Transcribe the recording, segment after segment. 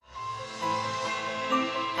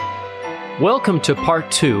Welcome to part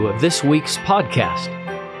 2 of this week's podcast.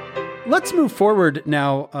 Let's move forward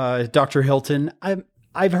now, Dr. Hilton.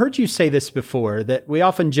 I've heard you say this before, that we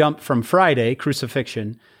often jump from Friday,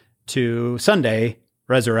 crucifixion, to Sunday,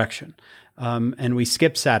 resurrection, and we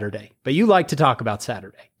skip Saturday. But you like to talk about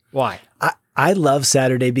Saturday. Why? I love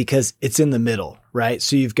Saturday because it's in the middle, right?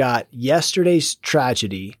 So you've got yesterday's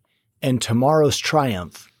tragedy and tomorrow's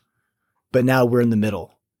triumph, but now we're in the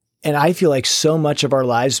middle. And I feel like so much of our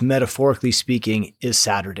lives, metaphorically speaking, is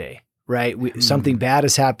Saturday, right? Something bad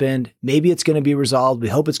has happened. Maybe it's going to be resolved. We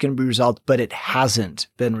hope it's going to be resolved, but it hasn't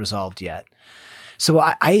been resolved yet. So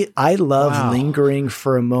I love lingering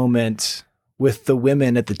for a moment with the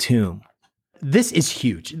women at the tomb. This is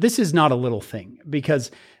huge. This is not a little thing,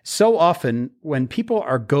 because so often when people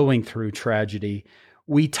are going through tragedy,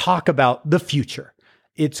 we talk about the future.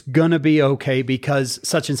 It's going to be okay because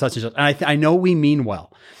such and such and such. And I know we mean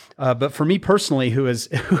well. But for me personally, who has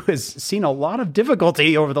seen a lot of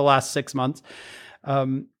difficulty over the last 6 months,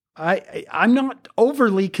 I'm not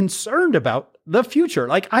overly concerned about the future.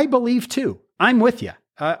 Like, I believe too. I'm with you.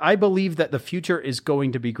 I believe that the future is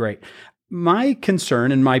going to be great. My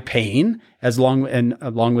concern and my pain,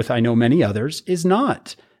 along with I know many others, is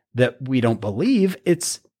not that we don't believe.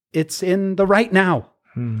 It's in the right now.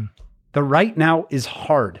 The right now is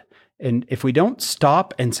hard, and if we don't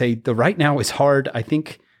stop and say the right now is hard, I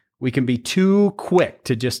think we can be too quick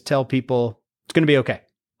to just tell people it's going to be okay.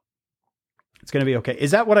 It's going to be okay.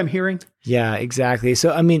 Is that what I'm hearing? Yeah, exactly.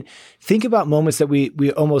 So, I mean, think about moments that we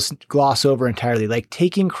almost gloss over entirely, like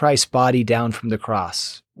taking Christ's body down from the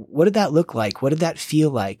cross. What did that look like? What did that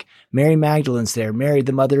feel like? Mary Magdalene's there. Mary,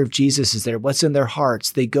 the mother of Jesus, is there. What's in their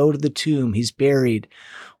hearts? They go to the tomb. He's buried.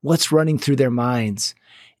 What's running through their minds?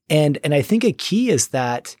 And I think a key is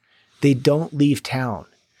that they don't leave town.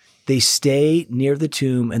 They stay near the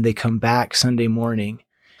tomb and they come back Sunday morning.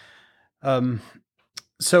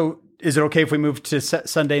 So is it okay if we move to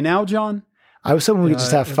Sunday now, John? I was hoping we could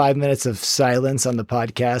just have 5 minutes of silence on the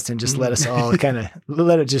podcast and just let us all kind of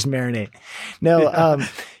let it just marinate. No.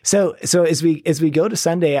 So as we go to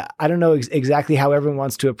Sunday, I don't know exactly how everyone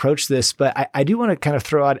wants to approach this, but I do want to kind of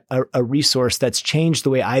throw out a resource that's changed the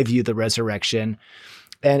way I view the resurrection.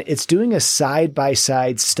 And it's doing a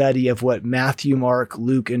side-by-side study of what Matthew, Mark,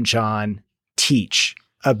 Luke, and John teach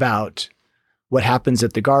about what happens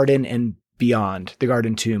at the garden and beyond, the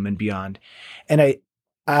garden tomb and beyond. And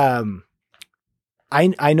I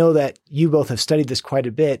know that you both have studied this quite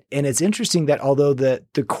a bit, and it's interesting that although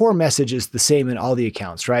the core message is the same in all the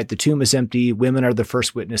accounts, right? The tomb is empty, women are the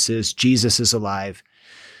first witnesses, Jesus is alive.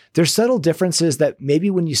 There's subtle differences that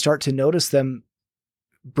maybe when you start to notice them,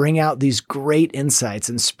 bring out these great insights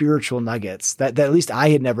and spiritual nuggets that at least I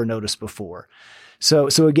had never noticed before. So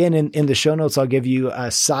again, in the show notes, I'll give you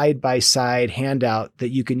a side-by-side handout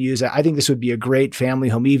that you can use. I think this would be a great family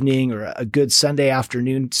home evening or a good Sunday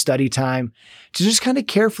afternoon study time to just kind of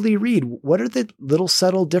carefully read what are the little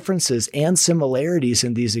subtle differences and similarities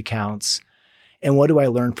in these accounts, and what do I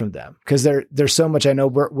learn from them? Because there's so much. I know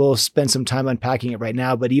we'll spend some time unpacking it right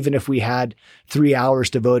now, but even if we had 3 hours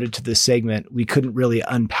devoted to this segment, we couldn't really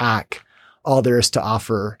unpack all there is to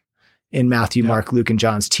offer in Matthew, Mark, Luke, and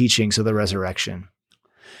John's teachings of the resurrection.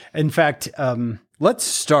 In fact, let's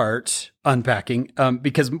start unpacking,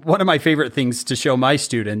 because one of my favorite things to show my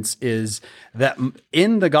students is that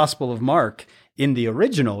in the Gospel of Mark, in the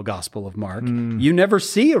original Gospel of Mark, you never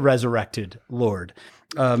see a resurrected Lord.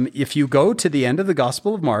 If you go to the end of the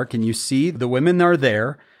Gospel of Mark and you see the women are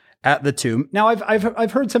there at the tomb. Now,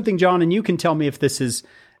 I've heard something, John, and you can tell me if this is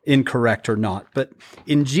incorrect or not. But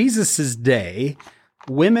in Jesus's day,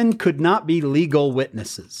 women could not be legal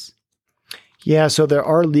witnesses. Yeah, so there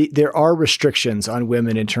are restrictions on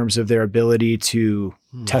women in terms of their ability to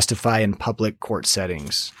testify in public court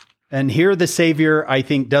settings. And here the Savior, I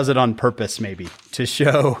think, does it on purpose, maybe, to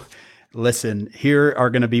show, listen, here are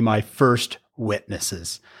going to be my first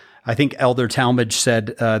witnesses. I think Elder Talmage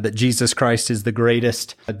said that Jesus Christ is the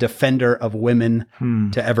greatest defender of women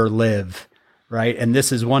to ever live, right? And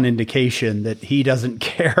this is one indication that he doesn't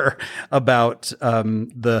care about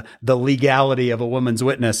the legality of a woman's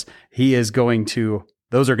witness. He is going to,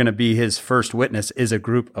 those are going to be his first witness, is a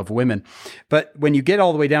group of women. But when you get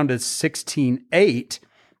all the way down to 16:8,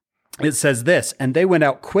 it says this, and they went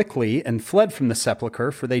out quickly and fled from the sepulchre,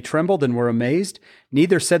 for they trembled and were amazed.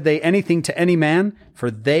 Neither said they anything to any man, for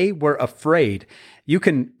they were afraid. You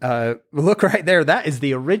can look right there. That is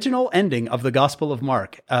the original ending of the Gospel of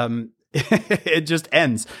Mark. It just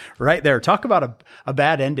ends right there. Talk about a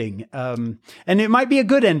bad ending. And it might be a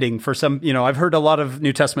good ending for some, I've heard a lot of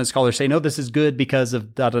New Testament scholars say, no, this is good because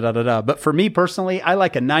of da, da, da, da, da. But for me personally, I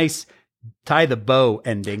like a nice, tie the bow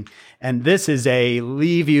ending. And this is a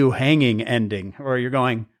leave you hanging ending, where you're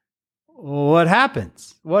going, what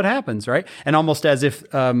happens? What happens, right? And almost as if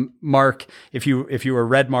Mark, if you were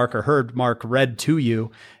read Mark or heard Mark read to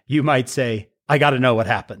you, you might say, I got to know what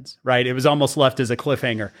happens, right? It was almost left as a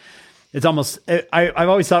cliffhanger. It's almost, I've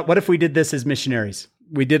always thought, what if we did this as missionaries?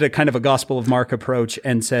 We did a kind of a Gospel of Mark approach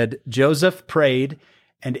and said, Joseph prayed,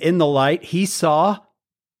 and in the light, he saw.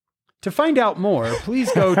 To find out more,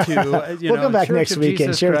 please go to, we'll come back next week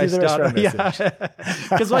and share with you the rest of our message.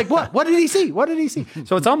 Because what did he see? What did he see?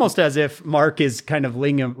 So it's almost as if Mark is kind of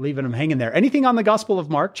leaving him hanging there. Anything on the Gospel of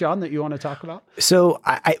Mark, John, that you want to talk about? So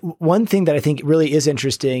one thing that I think really is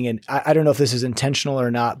interesting, and I don't know if this is intentional or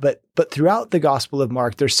not, but throughout the Gospel of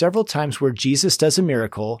Mark, there's several times where Jesus does a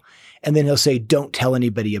miracle, and then he'll say, don't tell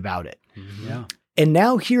anybody about it. Yeah. And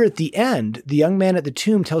now here at the end, the young man at the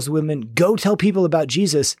tomb tells the women, go tell people about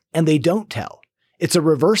Jesus, and they don't tell. It's a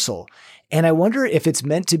reversal. And I wonder if it's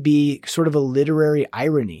meant to be sort of a literary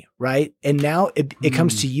irony, right? And now it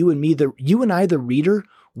comes to you and me, you and I, the reader,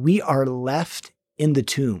 we are left in the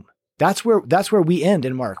tomb. That's where we end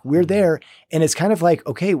in Mark. We're there. And it's kind of like,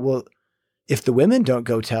 okay, well, if the women don't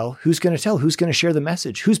go tell, who's going to tell? Who's going to share the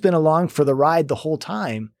message? Who's been along for the ride the whole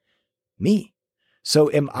time? Me.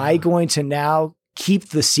 So am I going to now keep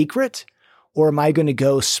the secret, or am I going to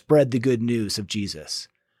go spread the good news of Jesus?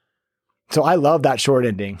 So I love that short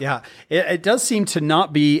ending. Yeah. It does seem to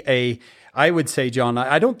not be I would say, John,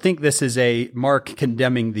 I don't think this is a Mark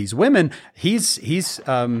condemning these women. He's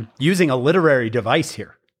using a literary device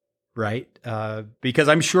here, right? Because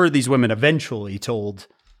I'm sure these women eventually told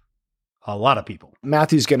a lot of people.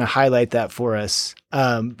 Matthew's going to highlight that for us.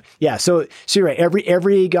 So you're right.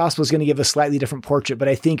 Every gospel is going to give a slightly different portrait, but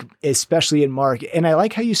I think especially in Mark, and I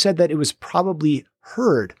like how you said that it was probably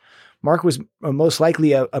heard. Mark was most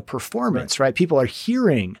likely a performance, right? People are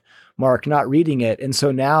hearing Mark, not reading it. And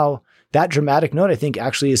so now that dramatic note, I think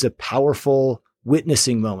actually is a powerful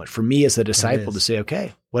witnessing moment for me as a disciple to say,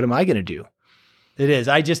 okay, what am I going to do? It is.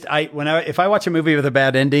 If I watch a movie with a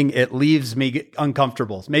bad ending, it leaves me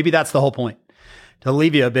uncomfortable. Maybe that's the whole point, to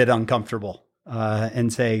leave you a bit uncomfortable,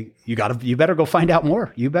 and say, you better go find out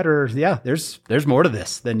more. You better, there's more to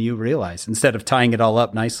this than you realize, instead of tying it all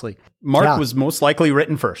up nicely. Mark was most likely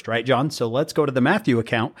written first, right, John? So let's go to the Matthew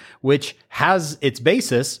account, which has its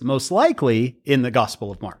basis most likely in the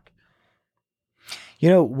Gospel of Mark. You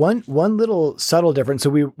know, one little subtle difference. So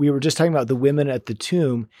we were just talking about the women at the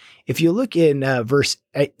tomb. If you look in verse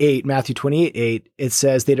 8, Matthew 28:8, it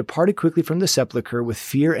says, they departed quickly from the sepulchre with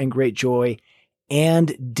fear and great joy,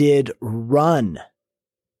 and did run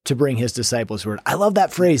to bring his disciples word. I love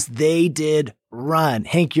that phrase. They did run.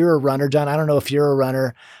 Hank, you're a runner. John, I don't know if you're a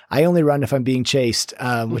runner. I only run if I'm being chased,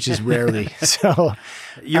 which is rarely. So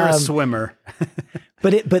you're a swimmer.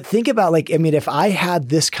 But think about, like, I mean, if I had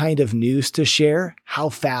this kind of news to share, how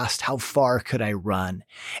fast, how far could I run?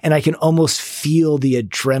 And I can almost feel the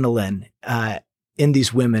adrenaline in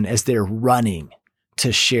these women as they're running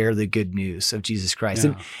to share the good news of Jesus Christ.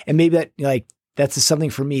 Yeah. And maybe that's something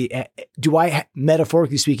for me. Do I,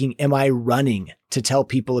 metaphorically speaking, am I running to tell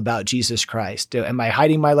people about Jesus Christ? Am I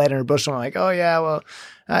hiding my light under a bushel? I'm like, oh yeah, well,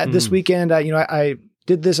 this weekend, I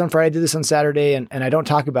did this on Friday, I did this on Saturday, and I don't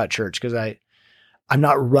talk about church because I'm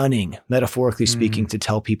not running, metaphorically speaking, to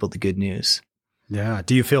tell people the good news. Yeah.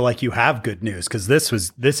 Do you feel like you have good news? Because this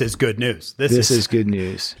is good news. This is good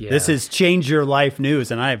news. Yeah. This is change your life news,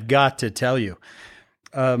 and I've got to tell you.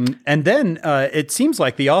 And then it seems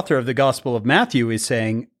like the author of the Gospel of Matthew is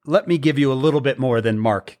saying, let me give you a little bit more than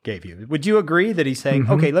Mark gave you. Would you agree that he's saying,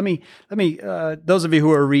 okay, let me, those of you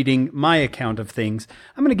who are reading my account of things,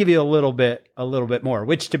 I'm going to give you a little bit more,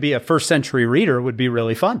 which to be a first century reader would be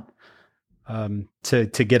really fun.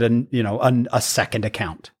 To get a second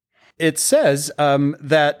account. It says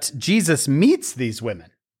that Jesus meets these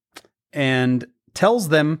women and tells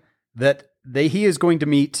them that he is going to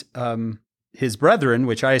meet his brethren,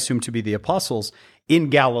 which I assume to be the apostles, in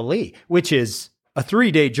Galilee, which is a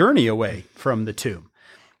 3-day journey away from the tomb.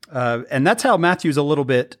 And that's how Matthew's a little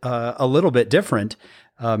bit different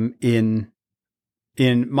in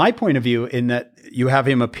my point of view, in that you have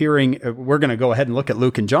him appearing. We're going to go ahead and look at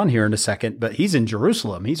Luke and John here in a second, but he's in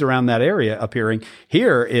Jerusalem. He's around that area appearing.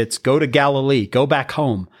 Here it's go to Galilee, go back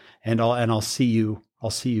home, and I'll see you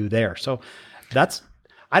there. So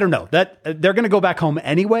I don't know, that they're going to go back home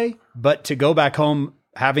anyway, but to go back home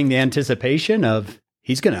having the anticipation of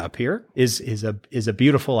he's going to appear is a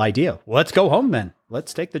beautiful idea. Let's go home then.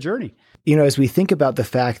 Let's take the journey. You know, as we think about the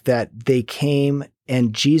fact that they came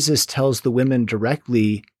and Jesus tells the women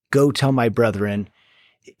directly, go tell my brethren,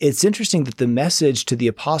 it's interesting that the message to the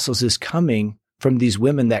apostles is coming from these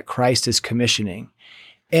women that Christ is commissioning.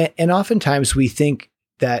 And oftentimes we think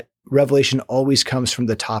that revelation always comes from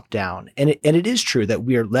the top down. And it is true that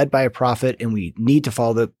we are led by a prophet and we need to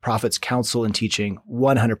follow the prophet's counsel and teaching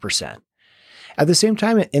 100%. At the same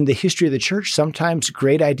time, in the history of the church, sometimes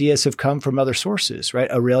great ideas have come from other sources, right?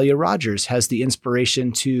 Aurelia Rogers has the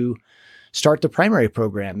inspiration to start the primary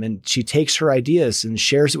program, and she takes her ideas and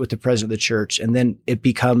shares it with the president of the church, and then it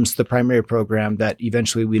becomes the primary program that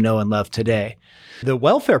eventually we know and love today. The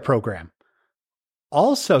welfare program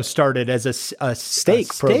also started as a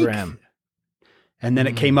stake program. And then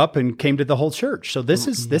it came up and came to the whole church. So this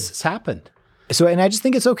has happened. So, and I just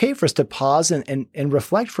think it's okay for us to pause and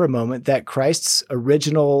reflect for a moment that Christ's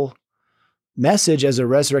original message as a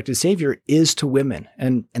resurrected Savior is to women.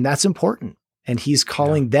 And that's important. And he's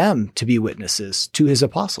calling them to be witnesses to his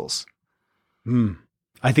apostles.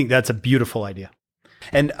 I think that's a beautiful idea.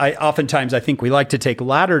 And oftentimes I think we like to take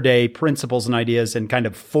latter day principles and ideas and kind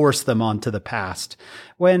of force them onto the past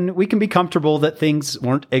when we can be comfortable that things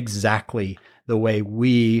weren't exactly the way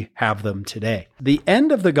we have them today. The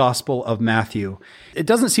end of the Gospel of Matthew, it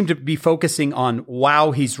doesn't seem to be focusing on,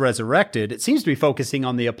 wow, he's resurrected. It seems to be focusing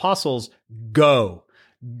on the apostles, go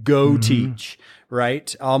teach,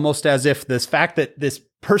 right? Almost as if this fact that this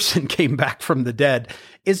person came back from the dead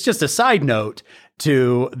is just a side note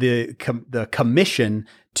to the commission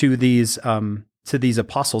to these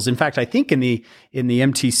apostles. In fact, I think in the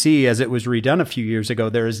MTC, as it was redone a few years ago,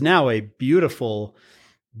 there is now a beautiful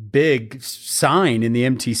big sign in the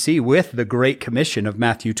MTC with the Great Commission of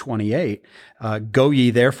Matthew 28, go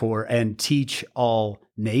ye therefore and teach all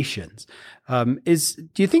nations. Do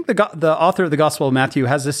you think the author of the Gospel of Matthew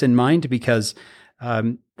has this in mind because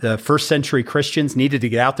the first century Christians needed to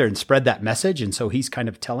get out there and spread that message, and so he's kind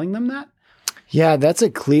of telling them that? Yeah, that's a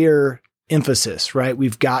clear emphasis, right?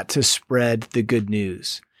 We've got to spread the good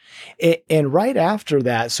news. And right after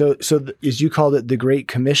that, so as you called it, the Great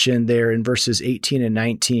Commission there in verses 18 and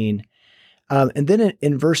 19. And then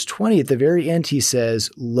in verse 20, at the very end, he says,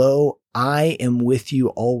 "Lo, I am with you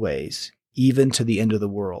always, even to the end of the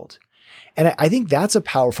world." And I think that's a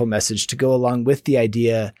powerful message to go along with the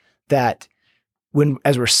idea that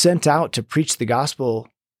as we're sent out to preach the gospel,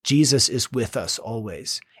 Jesus is with us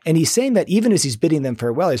always. And he's saying that even as he's bidding them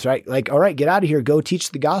farewell, he's like, all right, get out of here, go teach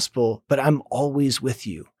the gospel, but I'm always with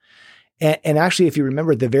you. And actually, if you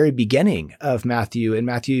remember the very beginning of Matthew, in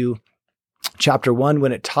Matthew chapter 1,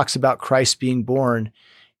 when it talks about Christ being born,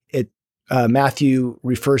 Matthew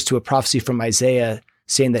refers to a prophecy from Isaiah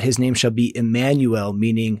saying that his name shall be Emmanuel,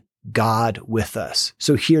 meaning God with us.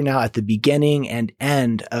 So here now at the beginning and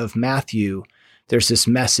end of Matthew, there's this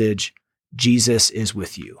message, Jesus is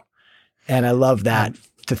with you. And I love that,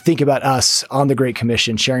 to think about us on the Great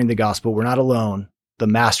Commission, sharing the gospel. We're not alone. The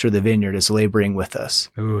master of the vineyard is laboring with us.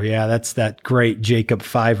 Oh, yeah. That's that great Jacob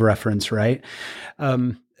 5 reference, right?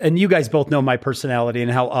 And you guys both know my personality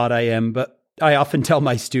and how odd I am, but I often tell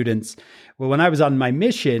my students, well, when I was on my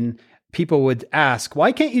mission, people would ask,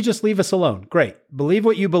 why can't you just leave us alone? Great. Believe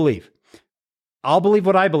what you believe. I'll believe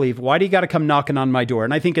what I believe. Why do you got to come knocking on my door?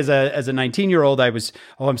 And I think as a 19-year-old, I was,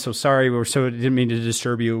 I'm so sorry. Didn't mean to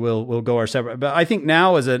disturb you. We'll go our separate. But I think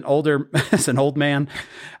now as an old man,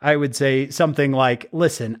 I would say something like,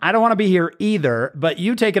 listen, I don't want to be here either, but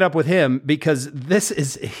you take it up with him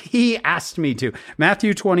because he asked me to.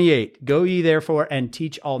 Matthew 28, go ye therefore and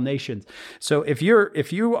teach all nations. So if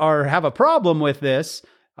you have a problem with this,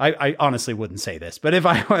 I honestly wouldn't say this, but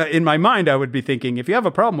in my mind, I would be thinking, if you have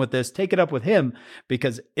a problem with this, take it up with him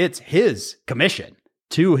because it's his commission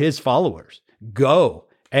to his followers. Go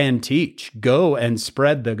and teach, go and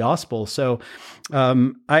spread the gospel. So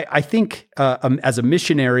I think as a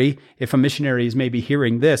missionary, if a missionary is maybe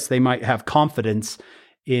hearing this, they might have confidence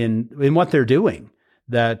in what they're doing,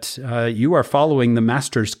 that you are following the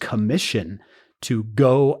master's commission to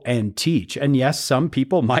go and teach. And yes, some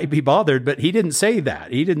people might be bothered, but he didn't say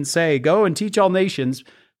that. He didn't say, go and teach all nations,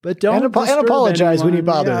 but don't and apologize when you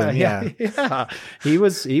bother them. Yeah. He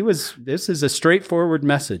was, this is a straightforward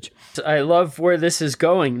message. I love where this is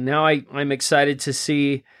going. Now I'm excited to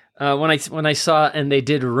see, when I saw, and they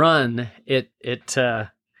did run, it I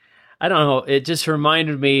don't know, it just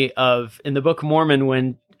reminded me of, in the Book of Mormon,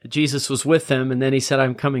 when Jesus was with them, and then he said,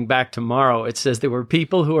 I'm coming back tomorrow. It says there were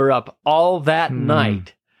people who were up all that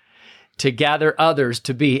night to gather others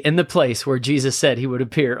to be in the place where Jesus said he would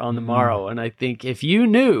appear on the morrow. And I think if you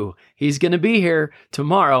knew he's going to be here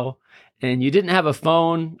tomorrow and you didn't have a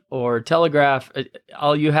phone or telegraph.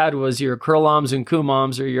 All you had was your curl-oms and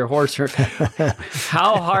coo-moms or your horse.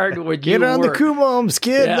 How hard would you Get on work? the coo-moms,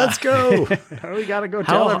 kid. Yeah. Let's go. We got to go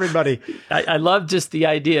tell everybody. I love just the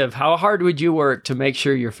idea of how hard would you work to make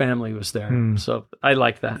sure your family was there. So I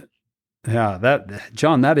like that. Yeah,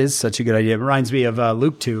 John, that is such a good idea. It reminds me of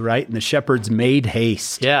Luke 2, right? And the shepherds made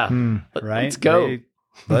haste. Yeah. Right? Let's go.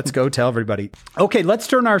 Let's go tell everybody. Okay, let's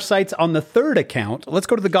turn our sights on the third account. Let's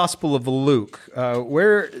go to the Gospel of Luke,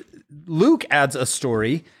 where Luke adds a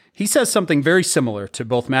story. He says something very similar to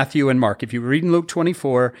both Matthew and Mark. If you read in Luke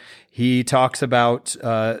 24, he talks about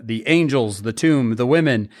the angels, the tomb, the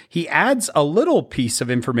women. He adds a little piece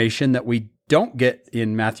of information that we don't get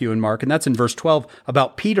in Matthew and Mark, and that's in verse 12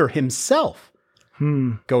 about Peter himself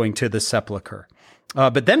going to the sepulcher.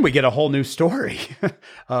 But then we get a whole new story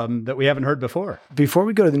that we haven't heard before. Before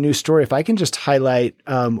we go to the new story, if I can just highlight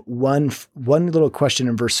one little question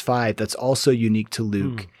in verse 5 that's also unique to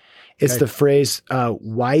Luke. It's the phrase,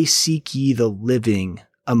 why seek ye the living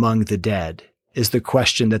among the dead, is the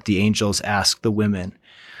question that the angels ask the women.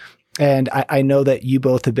 And I know that you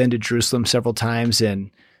both have been to Jerusalem several times,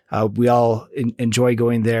 and we all enjoy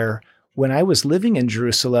going there. When I was living in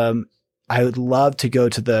Jerusalem, I would love to go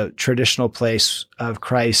to the traditional place of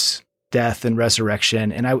Christ's death and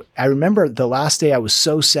resurrection. And I remember the last day I was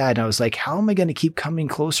so sad. And I was like, how am I going to keep coming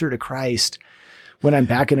closer to Christ when I'm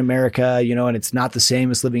back in America, and it's not the same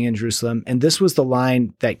as living in Jerusalem? And this was the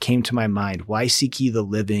line that came to my mind. Why seek ye the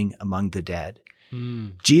living among the dead?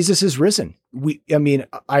 Jesus is risen.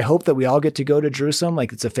 I hope that we all get to go to Jerusalem.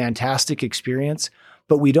 Like, it's a fantastic experience,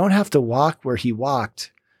 but we don't have to walk where he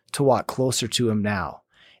walked to walk closer to him now.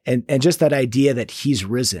 And just that idea that he's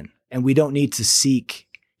risen, and we don't need to seek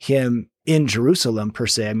him in Jerusalem per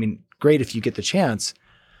se. I mean, great if you get the chance,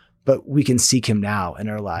 but we can seek him now in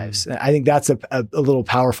our lives. And I think that's a little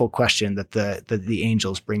powerful question that the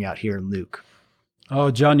angels bring out here in Luke. Oh,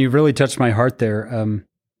 John, you've really touched my heart there.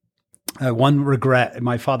 One regret,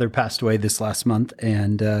 my father passed away this last month,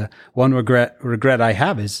 and one regret I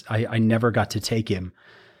have is I never got to take him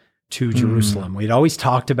to Jerusalem. We'd always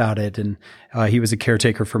talked about it, and he was a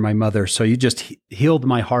caretaker for my mother. So you just healed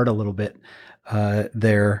my heart a little bit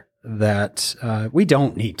there, that we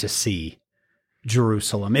don't need to see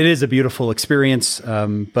Jerusalem. It is a beautiful experience,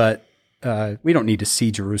 but we don't need to see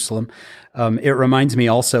Jerusalem. It reminds me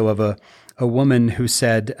also of a woman who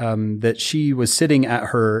said that she was sitting at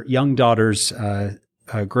her young daughter's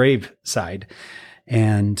graveside,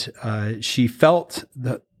 and she felt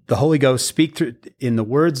the Holy Ghost speak through in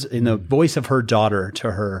the voice of her daughter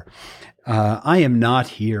to her. I am not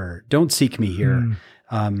here. Don't seek me here.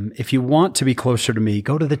 If you want to be closer to me,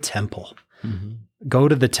 go to the temple. Go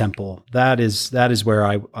to the temple. That is where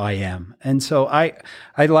I am. And so I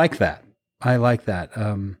like that. I like that.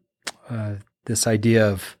 This idea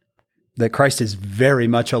of that Christ is very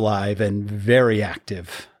much alive and very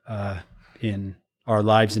active in our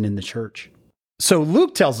lives and in the church. So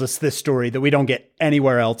Luke tells us this story that we don't get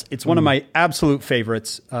anywhere else. It's one of my absolute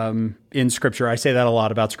favorites in Scripture. I say that a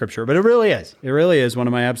lot about Scripture, but it really is. It really is one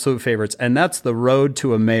of my absolute favorites, and that's the road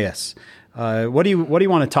to Emmaus. What do you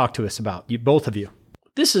want to talk to us about, both of you?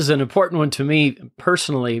 This is an important one to me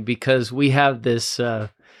personally, because we have this,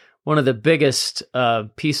 one of the biggest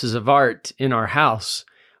pieces of art in our house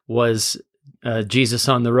was Jesus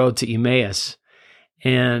on the road to Emmaus.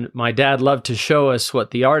 And my dad loved to show us what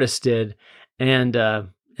the artist did, and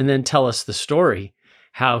then tell us the story,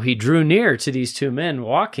 how he drew near to these two men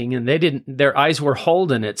walking, and their eyes were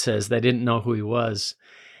holden, it says. They didn't know who he was.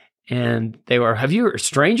 And they were, have you a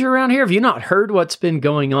stranger around here? Have you not heard what's been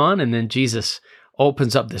going on? And then Jesus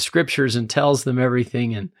opens up the scriptures and tells them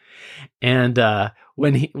everything. And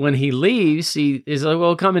when he leaves, he is like,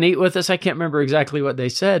 well, come and eat with us. I can't remember exactly what they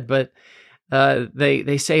said, but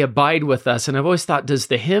they say, abide with us. And I've always thought, does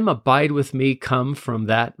the hymn "Abide with Me" come from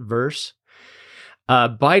that verse?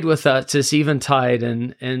 Abide with us is eventide.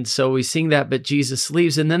 And so we sing that, but Jesus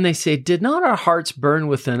leaves. And then they say, did not our hearts burn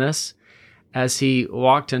within us as he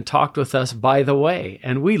walked and talked with us by the way?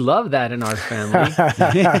 And we love that in our family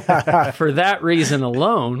for that reason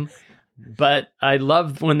alone. But I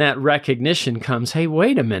love when that recognition comes, hey,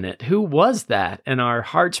 wait a minute, who was that? And our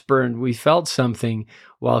hearts burned. We felt something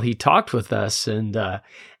while he talked with us. And I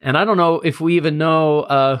don't know if we even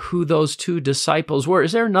know who those two disciples were.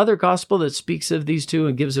 Is there another gospel that speaks of these two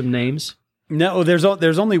and gives them names? No,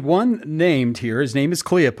 there's only one named here. His name is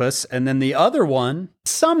Cleopas. And then the other one,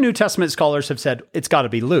 some New Testament scholars have said it's got to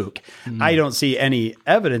be Luke. I don't see any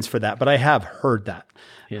evidence for that, but I have heard that,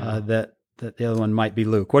 that the other one might be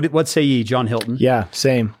Luke. What say ye, John Hilton? Yeah,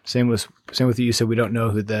 same with you said. We don't know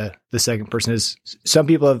who the second person is. Some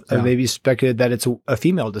people have maybe speculated that it's a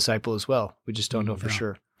female disciple as well. We just don't know for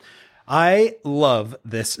sure. I love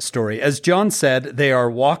this story. As John said, they are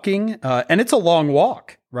walking, and it's a long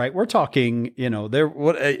walk, right? We're talking,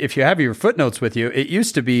 if you have your footnotes with you, it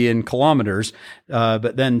used to be in kilometers,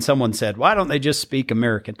 but then someone said, why don't they just speak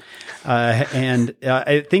American? And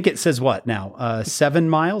I think it says what now? 7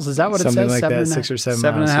 miles? Is that what Something it says? Like seven that, and 6 or 7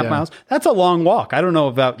 seven miles. and a half miles. That's a long walk. I don't know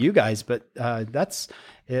about you guys, but that's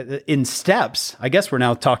in steps. I guess we're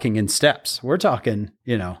now talking in steps. We're talking,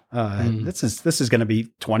 this is going to be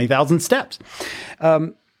 20,000 steps.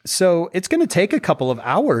 So it's going to take a couple of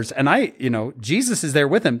hours, and Jesus is there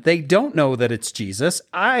with him. They don't know that it's Jesus.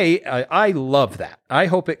 I love that. I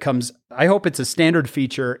hope it's a standard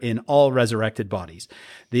feature in all resurrected bodies.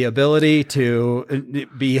 The ability to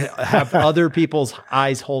have other people's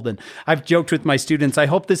eyes holden. I've joked with my students, I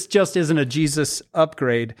hope this just isn't a Jesus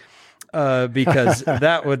upgrade, because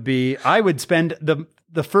that would be, I would spend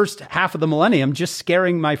the first half of the millennium just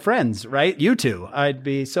scaring my friends, right? You two. I'd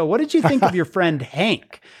be, so what did you think of your friend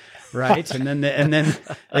Hank? Right. And then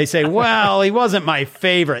they say, well, he wasn't my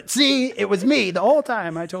favorite. See, it was me the whole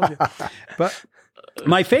time. I told you. But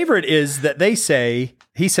my favorite is that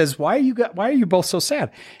he says, why are you both so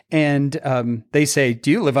sad? And they say,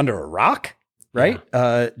 do you live under a rock? Right.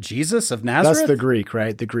 Yeah. Jesus of Nazareth. That's the Greek,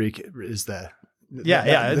 right? The Greek is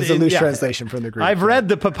it's a loose translation from the Greek. I've read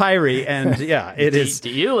the papyri, and it is. Do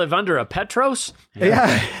you live under a Petros?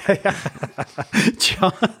 Yeah.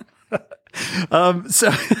 John.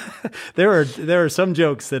 So there are some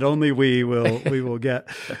jokes that only we will get.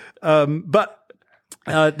 But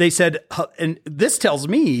they said, and this tells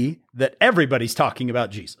me that everybody's talking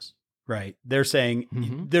about Jesus. Right. They're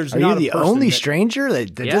saying there's not you the only stranger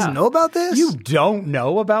that doesn't know about this? You don't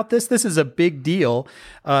know about this? This is a big deal.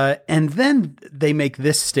 And then they make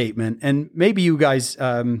this statement, and maybe you guys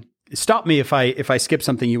stop me if I skip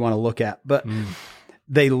something you want to look at, but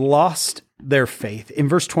they lost their faith. In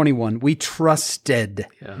verse 21, we trusted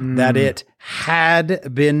that it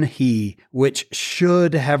had been he which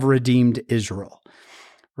should have redeemed Israel.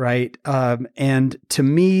 Right. And to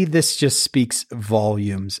me, this just speaks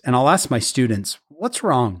volumes. And I'll ask my students, what's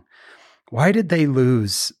wrong? Why did they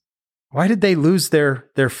lose? Why did they lose their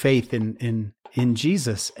faith in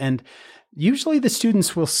Jesus? And usually the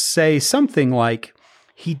students will say something like,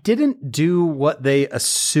 he didn't do what they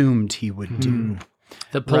assumed he would do.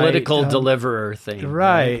 The political deliverer thing.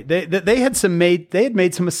 Right. They had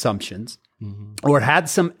made some assumptions. Or had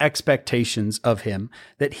some expectations of him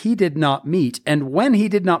that he did not meet. And when he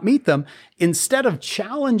did not meet them, instead of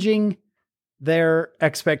challenging their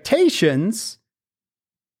expectations,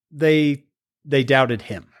 they doubted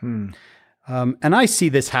him. And I see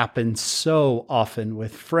this happen so often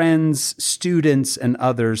with friends, students, and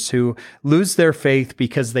others who lose their faith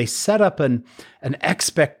because they set up an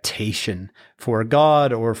expectation for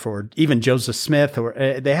God or for even Joseph Smith, or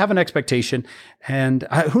they have an expectation, and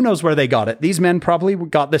who knows where they got it. These men probably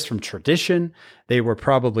got this from tradition. They were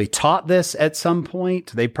probably taught this at some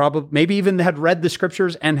point. They maybe even had read the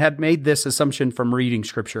scriptures and had made this assumption from reading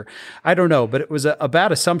scripture. I don't know, but it was a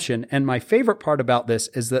bad assumption. And my favorite part about this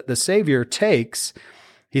is that the Savior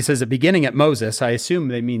he says, beginning at Moses, I assume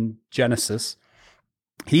they mean Genesis.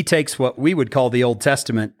 He takes what we would call the Old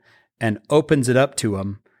Testament and opens it up to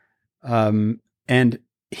them. And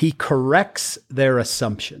he corrects their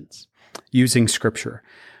assumptions using scripture.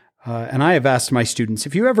 And I have asked my students,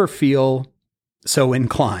 if you ever feel so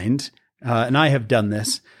inclined, and I have done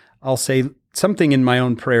this, I'll say something in my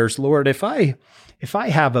own prayers, Lord, if I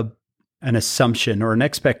have an assumption or an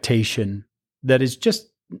expectation that is just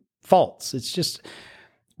false, it's just,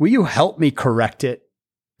 will you help me correct it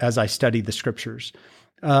as I study the scriptures?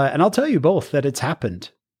 And I'll tell you both that it's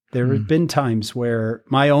happened. There have been times where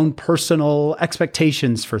my own personal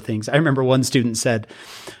expectations for things. I remember one student said,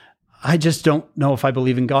 I just don't know if I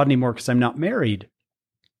believe in God anymore because I'm not married.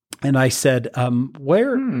 And I said,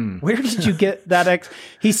 where did you get that?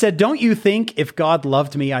 He said, don't you think if God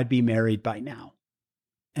loved me, I'd be married by now?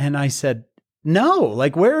 And I said, no,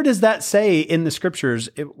 like, where does that say in the scriptures,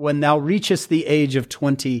 when thou reachest the age of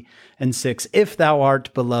 26, if thou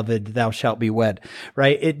art beloved, thou shalt be wed,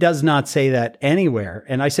 right? It does not say that anywhere.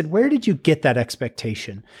 And I said, where did you get that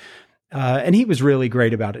expectation? And he was really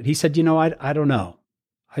great about it. He said, I don't know.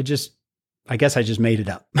 I guess I just made it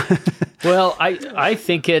up. Well, I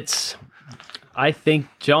think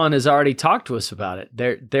John has already talked to us about it.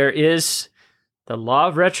 There is the law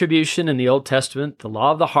of retribution in the Old Testament, the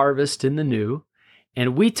law of the harvest in the New,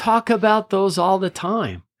 and we talk about those all the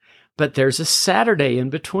time. But there's a Saturday in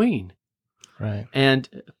between. Right.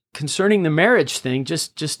 And concerning the marriage thing,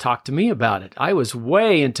 just talk to me about it. I was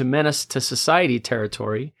way into menace to society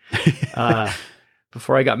territory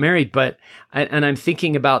before I got married, and I'm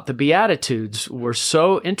thinking about the Beatitudes were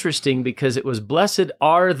so interesting because it was blessed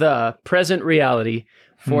are the present reality,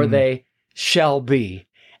 for they shall be.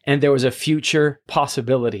 And there was a future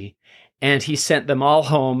possibility. And he sent them all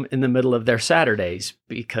home in the middle of their Saturdays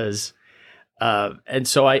because, and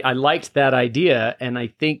so I liked that idea. And I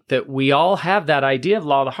think that we all have that idea of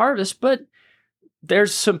law of the harvest, but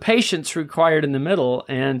there's some patience required in the middle.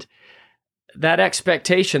 And that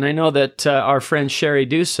expectation, I know that our friend Sherry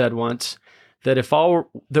Dew said once that if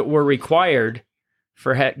all that were required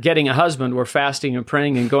for getting a husband were fasting and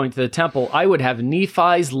praying and going to the temple, I would have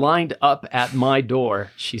Nephis lined up at my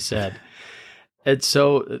door, she said. And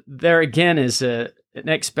so there again is an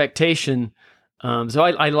expectation. So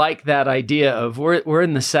I like that idea of we're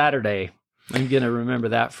in the Saturday. I'm going to remember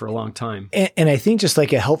that for a long time. And I think just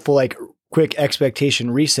like a helpful, quick expectation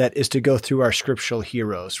reset is to go through our scriptural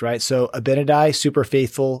heroes, right? So Abinadi, super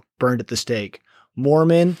faithful, burned at the stake.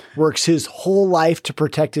 Mormon works his whole life to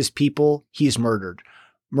protect his people. He's murdered.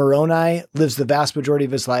 Moroni lives the vast majority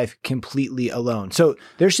of his life completely alone. So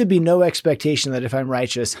there should be no expectation that if I'm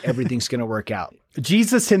righteous, everything's going to work out.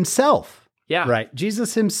 Jesus himself. Yeah. Right.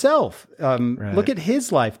 Jesus himself. Right. Look at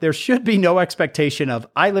his life. There should be no expectation of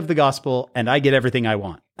I live the gospel and I get everything I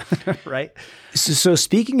want. Right. So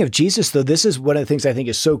speaking of Jesus, though, this is one of the things I think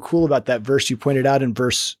is so cool about that verse you pointed out in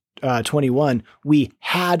verse 21. We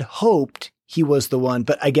had hoped he was the one,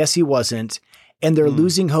 but I guess he wasn't. And they're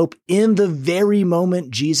losing hope in the very moment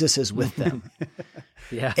Jesus is with them.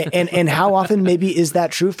 Yeah. And how often maybe is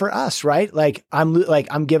that true for us, right? Like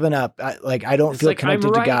I'm giving up. I don't feel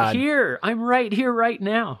connected to God. I'm right here right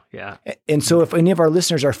now. Yeah. And so if any of our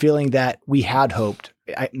listeners are feeling that we had hoped,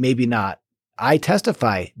 maybe not. I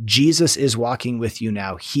testify, Jesus is walking with you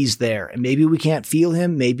now. He's there. And maybe we can't feel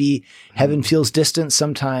him. Maybe heaven feels distant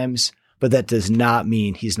sometimes, but that does not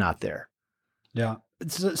mean he's not there. Yeah.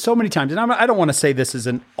 So many times, and I don't want to say this is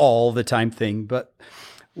an all the time thing, but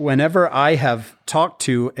whenever I have talked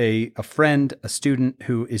to a friend, a student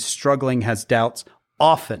who is struggling, has doubts,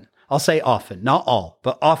 often, I'll say often, not all,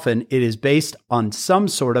 but often it is based on some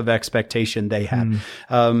sort of expectation they have.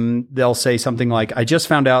 They'll say something like, I just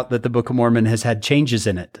found out that the Book of Mormon has had changes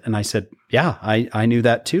in it. And I said, yeah, I knew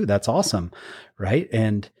that too. That's awesome. Right.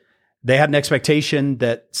 And they had an expectation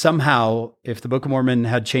that somehow if the Book of Mormon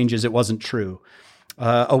had changes, it wasn't true.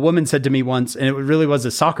 A woman said to me once, and it really was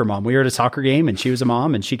a soccer mom. We were at a soccer game and she was a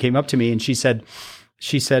mom and she came up to me and she said,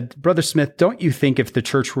 Brother Smith, don't you think if the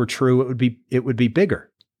church were true, it would be bigger?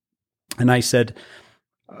 And I said,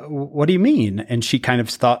 what do you mean? And she kind of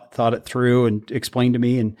thought it through and explained to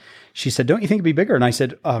me. And she said, don't you think it'd be bigger? And I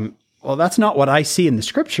said, well, that's not what I see in the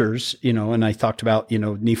scriptures, and I talked about,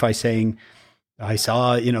 Nephi saying, I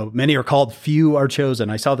saw, many are called, few are chosen.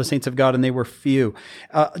 I saw the saints of God and they were few.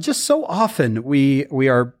 Just so often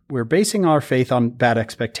we're basing our faith on bad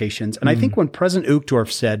expectations. And I think when President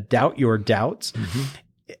Uchtdorf said, doubt your doubts,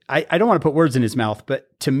 I don't want to put words in his mouth,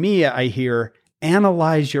 but to me, I hear,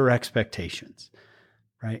 analyze your expectations,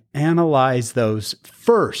 right? Analyze those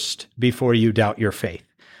first before you doubt your faith.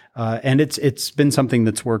 And it's been something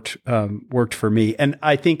that's worked for me. And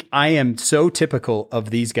I think I am so typical of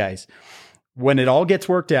these guys. When it all gets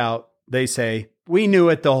worked out, they say, we knew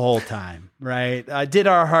it the whole time, right? Did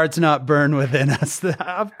our hearts not burn within us?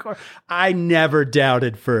 Of course, I never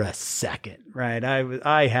doubted for a second, right?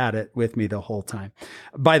 I had it with me the whole time.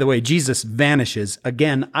 By the way, Jesus vanishes.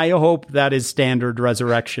 Again, I hope that is standard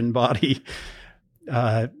resurrection body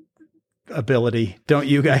ability. Don't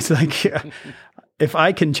you guys? If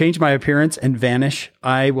I can change my appearance and vanish,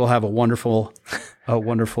 I will have a wonderful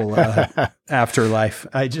afterlife.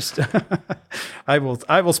 I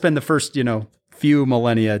will spend the first, few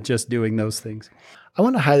millennia just doing those things. I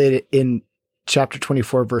want to highlight it in chapter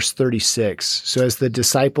 24, verse 36. So as the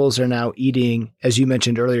disciples are now eating, as you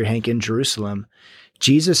mentioned earlier, Hank, in Jerusalem,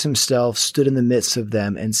 Jesus himself stood in the midst of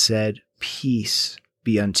them and said, peace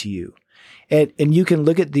be unto you. And you can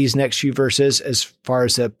look at these next few verses as far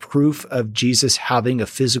as a proof of Jesus having a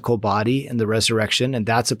physical body in the resurrection, and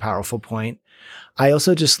that's a powerful point. I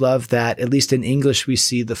also just love that, at least in English, we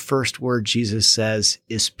see the first word Jesus says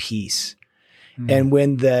is peace. And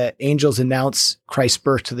when the angels announce Christ's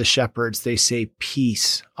birth to the shepherds, they say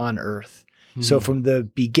peace on earth. So from the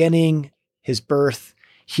beginning, his birth,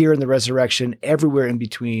 here in the resurrection, everywhere in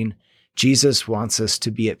between, Jesus wants us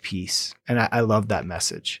to be at peace. And I love that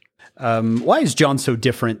message. Why is John so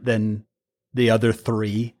different than the other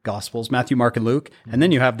three Gospels, Matthew, Mark, and Luke? And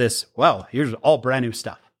then you have this, here's all brand new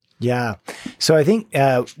stuff. Yeah. So I think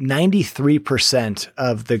 93%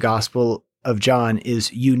 of the Gospel of John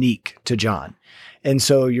is unique to John. And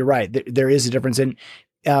so you're right. There is a difference. And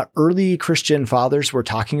early Christian fathers were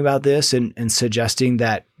talking about this and suggesting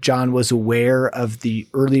that John was aware of the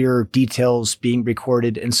earlier details being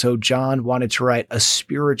recorded. And so John wanted to write a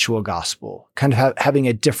spiritual gospel, kind of having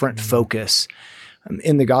a different focus.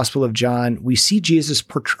 In the Gospel of John, we see Jesus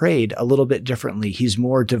portrayed a little bit differently. He's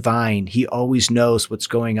more divine. He always knows what's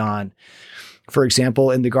going on. For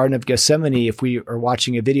example, in the Garden of Gethsemane, if we are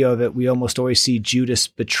watching a video of it, we almost always see Judas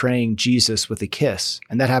betraying Jesus with a kiss.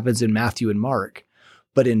 And that happens in Matthew and Mark.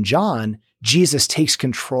 But in John, Jesus takes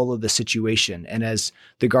control of the situation. And as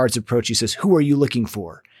the guards approach, he says, "Who are you looking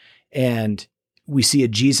for?" And we see a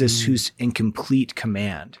Jesus who's in complete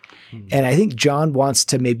command. And I think John wants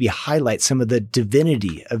to maybe highlight some of the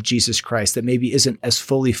divinity of Jesus Christ that maybe isn't as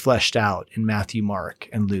fully fleshed out in Matthew, Mark,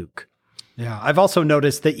 and Luke. Yeah, I've also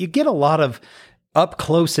noticed that you get a lot of up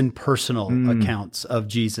close and personal accounts of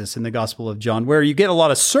Jesus in the Gospel of John, where you get a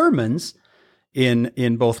lot of sermons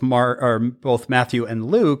in both both Matthew and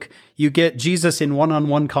Luke. You get Jesus in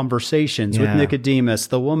one-on-one conversations with Nicodemus,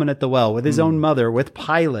 the woman at the well, with his own mother, with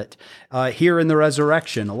Pilate. Here in the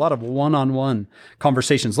resurrection, a lot of one-on-one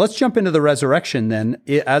conversations. Let's jump into the resurrection then,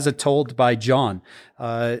 as told by John.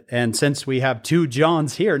 And since we have two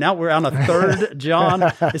Johns here, now we're on a third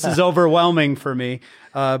John. This is overwhelming for me.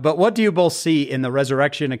 But what do you both see in the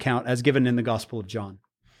resurrection account as given in the Gospel of John?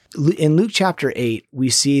 In Luke chapter 8, we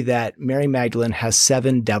see that Mary Magdalene has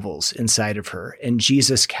 7 devils inside of her, and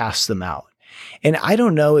Jesus casts them out. And I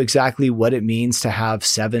don't know exactly what it means to have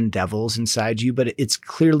 7 devils inside you, but it's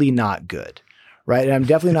clearly not good, right? And I'm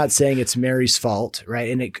definitely not saying it's Mary's fault,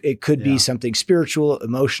 right? And it could be something spiritual,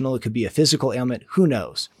 emotional. It could be a physical ailment. Who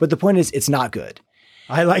knows? But the point is, it's not good.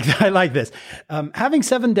 I like this. Having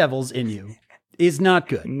 7 devils in you is not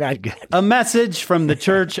good. Not good. A message from the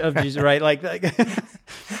Church of Jesus, right?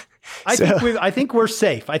 I think we're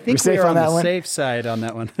safe. I think we're on the safe side on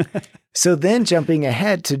that one. So then jumping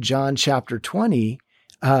ahead to John chapter 20,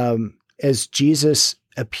 as Jesus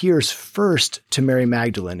appears first to Mary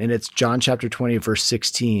Magdalene, and it's John chapter 20, verse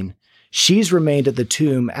 16. She's remained at the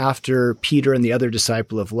tomb after Peter and the other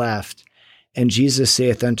disciple have left. And Jesus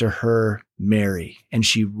saith unto her, Mary, and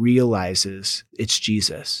she realizes it's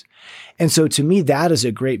Jesus. And so to me, that is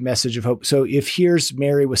a great message of hope. So if here's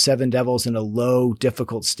Mary with 7 devils in a low,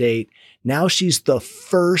 difficult state, now she's the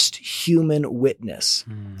first human witness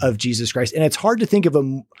of Jesus Christ. And it's hard to think of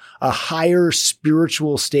a higher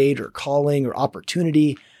spiritual state or calling or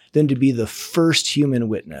opportunity than to be the first human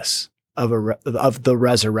witness of the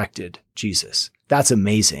resurrected Jesus. That's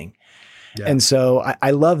amazing. Yeah. And so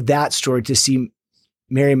I love that story, to see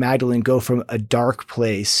Mary Magdalene go from a dark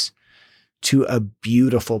place to a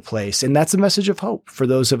beautiful place. And that's a message of hope for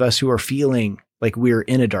those of us who are feeling like we're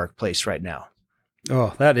in a dark place right now.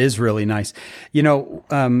 Oh, that is really nice.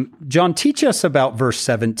 John, teach us about verse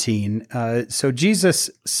 17. So Jesus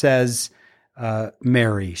says,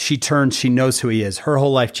 Mary, she turns, she knows who he is. Her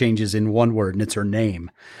whole life changes in one word, and it's her name.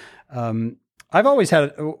 I've always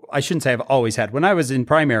had, I shouldn't say I've always had, when I was in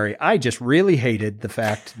primary, I just really hated the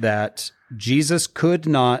fact that Jesus could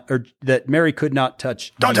not, or that Mary could not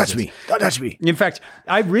touch Don't Jesus. touch me. Don't touch me. In fact,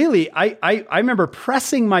 I remember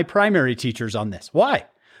pressing my primary teachers on this. Why?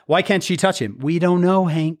 Why can't she touch him? We don't know,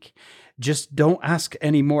 Hank. Just don't ask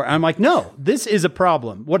anymore. I'm like, no, this is a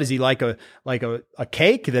problem. What is he, like a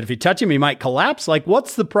cake that if you touch him, he might collapse? Like,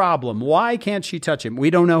 what's the problem? Why can't she touch him?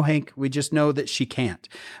 We don't know, Hank. We just know that she can't.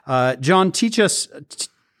 John, teach us,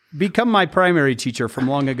 become my primary teacher from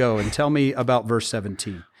long ago and tell me about verse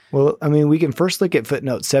 17. Well, I mean, we can first look at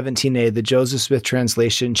footnote 17a. The Joseph Smith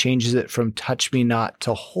translation changes it from touch me not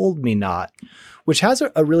to hold me not, which has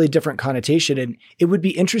a really different connotation. And it would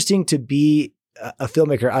be interesting to be a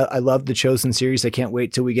filmmaker. I love the Chosen series. I can't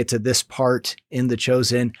wait till we get to this part in the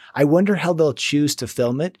Chosen. I wonder how they'll choose to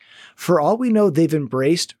film it. For all we know, they've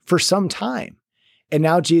embraced for some time. And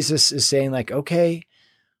now Jesus is saying, like, okay,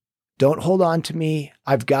 don't hold on to me.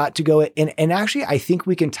 I've got to go. And actually, I think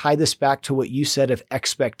we can tie this back to what you said of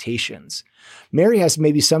expectations. Mary has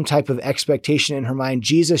maybe some type of expectation in her mind.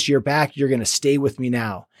 Jesus, you're back. You're going to stay with me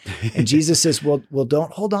now. And Jesus says, well,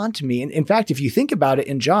 don't hold on to me. And in fact, if you think about it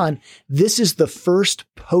in John, this is the first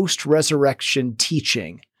post-resurrection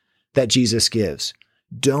teaching that Jesus gives.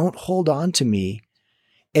 Don't hold on to me.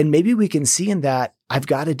 And maybe we can see in that, I've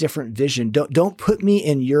got a different vision. Don't put me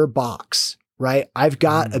in your box, right? I've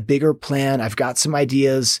got a bigger plan. I've got some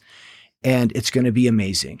ideas, and it's going to be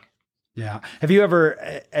amazing. Yeah. Have you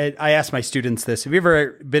ever, I ask my students this, have you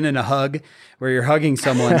ever been in a hug where you're hugging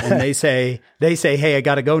someone and they say, hey, I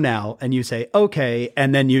got to go now. And you say, okay.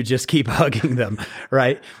 And then you just keep hugging them,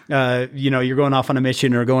 right? You're going off on a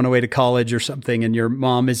mission or going away to college or something, and your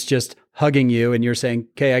mom is just hugging you and you're saying,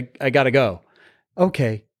 okay, I got to go.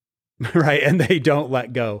 Okay. Right. And they don't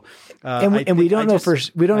let go. We don't know for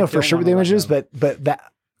sure with the images, but that,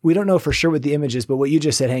 we don't know for sure with the images, but what you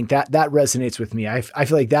just said, Hank, that resonates with me. I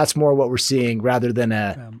feel like that's more what we're seeing rather than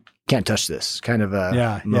can't touch this kind of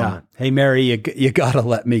a moment. Yeah. Hey, Mary, you got to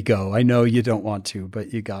let me go. I know you don't want to,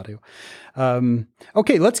 but you got to.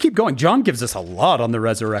 Okay, let's keep going. John gives us a lot on the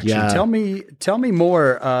resurrection. Yeah. Tell me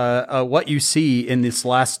more what you see in this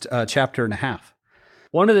last chapter and a half.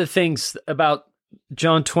 One of the things about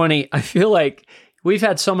John 20, I feel like we've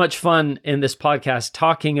had so much fun in this podcast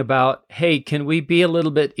talking about, hey, can we be a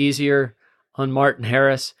little bit easier on Martin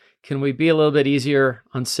Harris? Can we be a little bit easier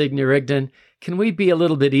on Signe Rigdon? Can we be a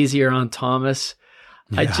little bit easier on Thomas?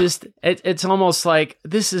 Yeah. It's almost like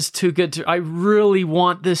this is too good I really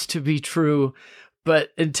want this to be true.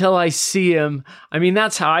 But until I see him, I mean,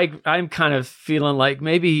 that's how I'm kind of feeling like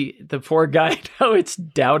maybe the poor guy, now it's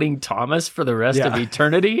doubting Thomas for the rest of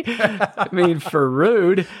eternity. I mean, for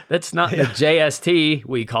rude, that's not the JST.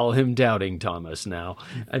 We call him doubting Thomas now.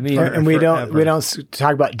 I mean, and we don't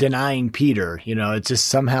talk about denying Peter. It's just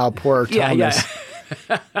somehow poor Thomas.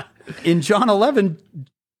 Yeah. In John 11,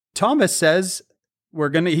 Thomas says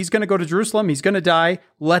he's gonna go to Jerusalem. He's gonna die.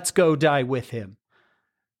 Let's go die with him.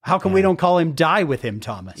 How come we don't call him die with him,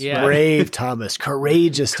 Thomas? Yeah. Brave Thomas,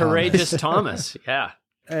 courageous Thomas. Yeah.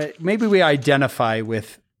 Maybe we identify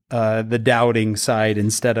with the doubting side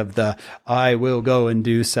instead of the I will go and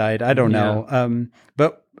do side. I don't know.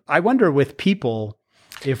 But I wonder with people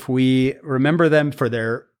if we remember them for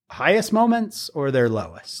their highest moments or their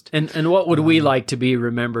lowest. And what would we like to be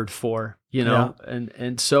remembered for?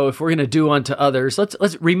 And so if we're going to do unto others,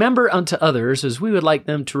 let's remember unto others as we would like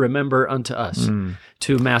them to remember unto us,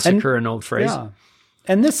 to massacre an old phrase. Yeah.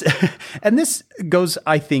 And this goes,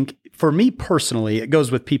 I think, for me personally, it goes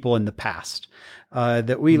with people in the past.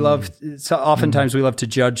 That we love, so oftentimes we love to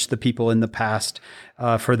judge the people in the past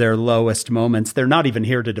for their lowest moments. They're not even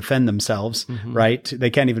here to defend themselves, right? They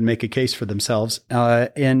can't even make a case for themselves.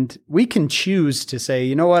 And we can choose to say,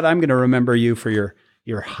 you know what, I'm going to remember you for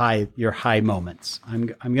your high moments. I'm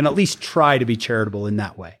going to at least try to be charitable in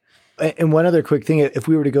that way. And one other quick thing, if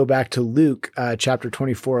we were to go back to Luke chapter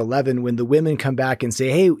 24:11, when the women come back and say,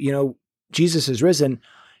 hey, Jesus is risen,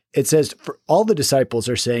 it says, for all the disciples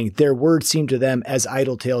are saying their words seem to them as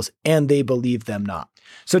idle tales, and they believe them not.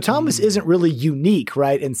 So Thomas isn't really unique,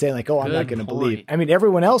 right? In saying like, I'm not going to believe. I mean,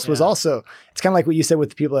 everyone else was also, it's kind of like what you said with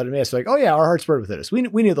the people at Emmaus, like, our hearts burned within us. We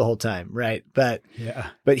knew the whole time, right? But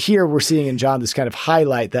here we're seeing in John this kind of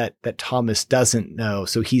highlight that Thomas doesn't know.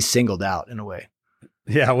 So he's singled out in a way.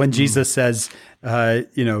 Yeah, when Jesus says,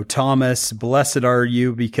 Thomas, blessed are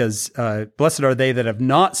you because blessed are they that have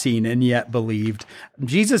not seen and yet believed.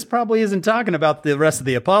 Jesus probably isn't talking about the rest of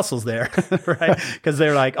the apostles there, right? Because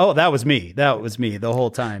they're like, that was me the whole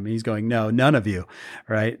time. And he's going, no, none of you,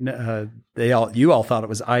 right? You all thought it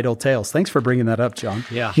was idle tales. Thanks for bringing that up, John.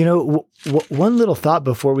 Yeah. One little thought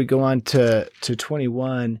before we go on to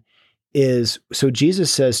 21 is, so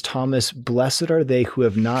Jesus says, Thomas, blessed are they who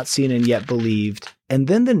have not seen and yet believed. And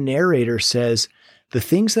then the narrator says, the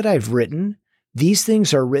things that I've written, these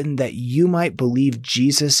things are written that you might believe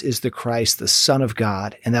Jesus is the Christ, the Son of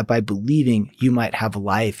God, and that by believing you might have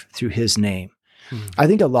life through his name. I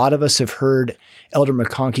think a lot of us have heard Elder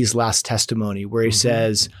McConkey's last testimony where he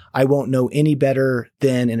says, I won't know any better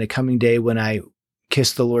than in a coming day when I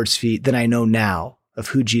kiss the Lord's feet than I know now of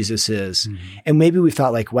who Jesus is. And maybe we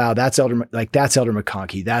thought like, wow, that's Elder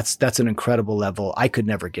McConkey. That's an incredible level. I could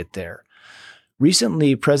never get there.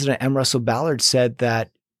 Recently, President M. Russell Ballard said that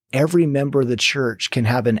every member of the church can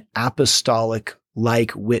have an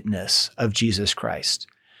apostolic-like witness of Jesus Christ.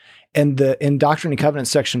 And in Doctrine and Covenants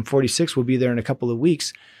section 46, we'll be there in a couple of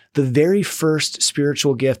weeks, the very first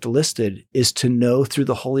spiritual gift listed is to know through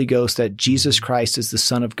the Holy Ghost that Jesus Christ is the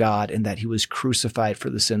Son of God and that he was crucified for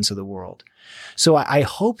the sins of the world. So I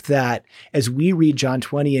hope that as we read John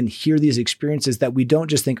 20 and hear these experiences, that we don't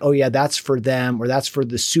just think, that's for them or that's for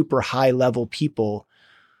the super high level people.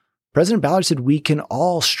 President Ballard said we can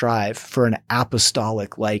all strive for an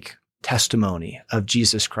apostolic-like testimony of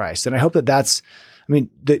Jesus Christ. And I hope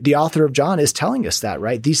the author of John is telling us that,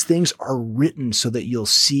 right? These things are written so that you'll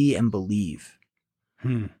see and believe.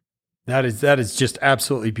 That is just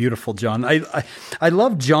absolutely beautiful, John. I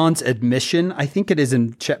love John's admission. I think it is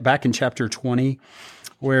back in chapter 20,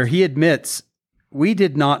 where he admits, we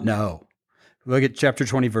did not know Look at chapter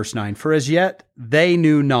 20, verse 9. For as yet they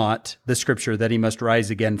knew not the scripture that he must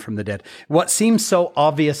rise again from the dead. What seems so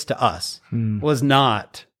obvious to us was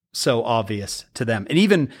not so obvious to them.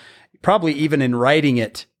 And probably even in writing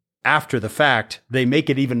it after the fact, they make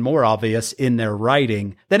it even more obvious in their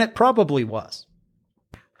writing than it probably was.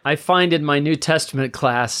 I find in my New Testament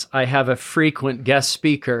class, I have a frequent guest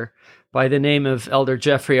speaker by the name of Elder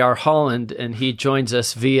Jeffrey R. Holland, and he joins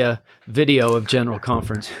us via video of General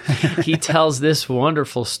Conference. He tells this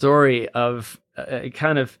wonderful story of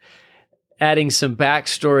kind of adding some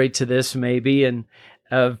backstory to this maybe, and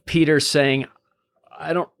of Peter saying,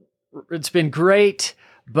 it's been great,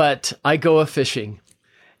 but I go a-fishing.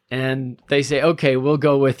 And they say, okay, we'll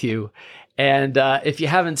go with you. And if you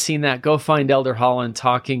haven't seen that, go find Elder Holland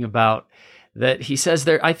talking about that. He says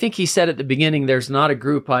there, I think he said at the beginning, there's not a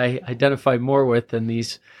group I identify more with than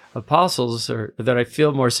these apostles, or that I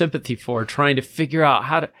feel more sympathy for, trying to figure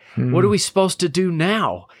out what are we supposed to do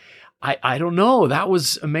now? I don't know. That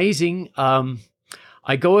was amazing.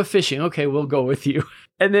 I go a-fishing. Okay, we'll go with you.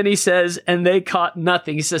 And then he says, and they caught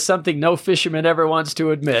nothing. He says something no fisherman ever wants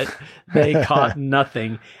to admit. They caught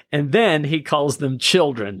nothing. And then he calls them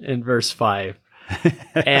children in verse 5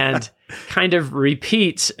 and kind of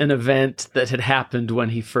repeats an event that had happened when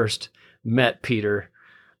he first met Peter.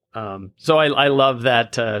 So I love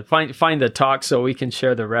that. Find the talk so we can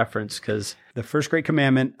share the reference, because the first great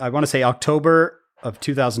commandment, I want to say October of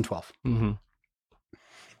 2012. Mm-hmm.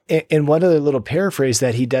 And one other little paraphrase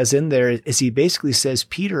that he does in there is he basically says,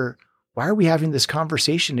 Peter, why are we having this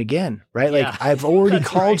conversation again? Right? Like, I've already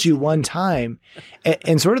called you one time.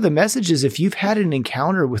 And sort of the message is, if you've had an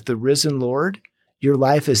encounter with the risen Lord, your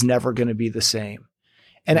life is never going to be the same.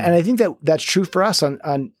 And I think that that's true for us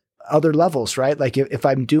on other levels, right? Like if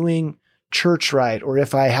I'm doing church right, or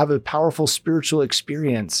if I have a powerful spiritual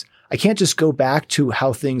experience, I can't just go back to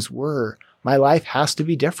how things were. My life has to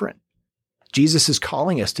be different. Jesus is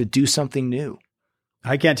calling us to do something new.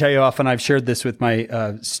 I can't tell you how often I've shared this with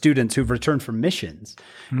my students who've returned from missions,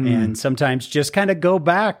 and sometimes just kind of go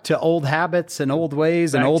back to old habits and old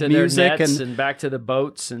ways and old music and back to the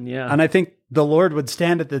boats and And I think the Lord would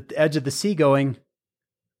stand at the edge of the sea going,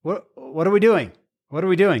 "What are we doing? What are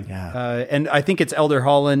we doing?" Yeah. And I think it's Elder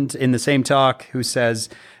Holland in the same talk who says,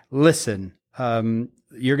 "Listen,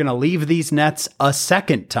 you're going to leave these nets a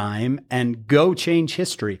second time and go change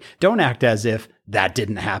history. Don't act as if that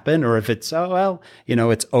didn't happen, or if it's,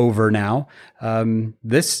 it's over now.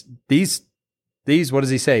 These, what does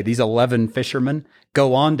he say? These 11 fishermen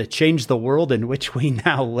go on to change the world in which we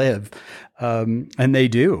now live. And they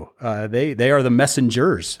do. They are the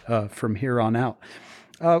messengers from here on out.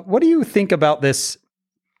 What do you think about this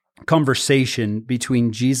conversation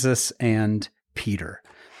between Jesus and Peter?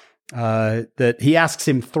 That he asks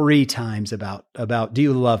him 3 times about, do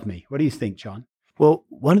you love me? What do you think, John? Well,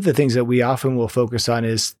 one of the things that we often will focus on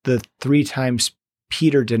is the 3 times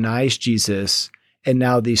Peter denies Jesus, and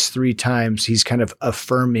now these 3 times he's kind of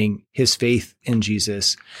affirming his faith in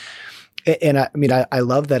Jesus. And I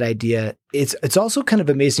love that idea. It's also kind of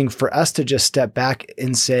amazing for us to just step back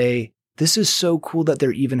and say, this is so cool that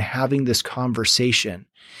they're even having this conversation.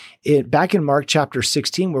 Back in Mark chapter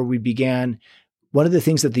 16, where we began, one of the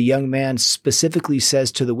things that the young man specifically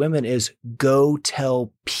says to the women is, go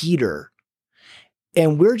tell Peter.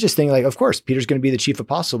 And we're just thinking, like, of course, Peter's going to be the chief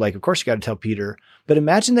apostle. Like, of course, you got to tell Peter. But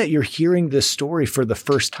imagine that you're hearing this story for the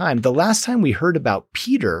first time. The last time we heard about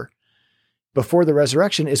Peter before the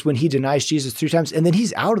resurrection is when he denies Jesus 3 times, and then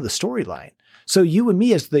he's out of the storyline. So you and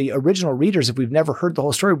me, as the original readers, if we've never heard the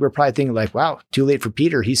whole story, we're probably thinking like, wow, too late for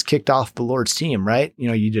Peter. He's kicked off the Lord's team, right?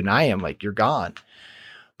 You deny him, like, you're gone.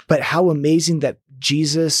 But how amazing that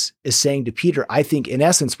Jesus is saying to Peter, I think in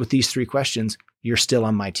essence, with these 3 questions, you're still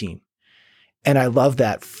on my team. And I love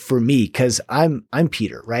that for me, because I'm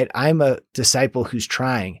Peter, right? I'm a disciple who's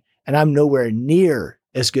trying, and I'm nowhere near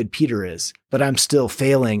as good Peter is, but I'm still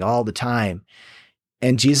failing all the time.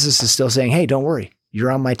 And Jesus is still saying, hey, don't worry.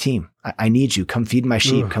 You're on my team. I need you. Come feed my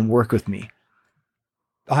sheep. Come work with me.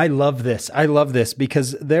 I love this.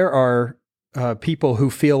 Because there are people who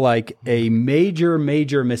feel like a major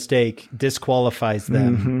mistake disqualifies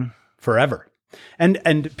them forever.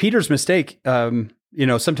 And Peter's mistake,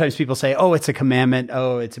 sometimes people say, oh, it's a commandment.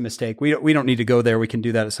 Oh, it's a mistake. We don't need to go there. We can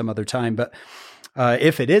do that at some other time. But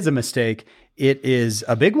if it is a mistake, it is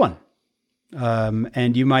a big one.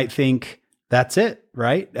 And you might think, that's it,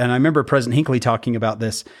 right? And I remember President Hinckley talking about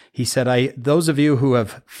this. He said, those of you who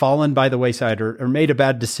have fallen by the wayside or made a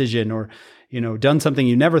bad decision or, done something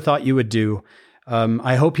you never thought you would do,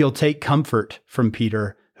 I hope you'll take comfort from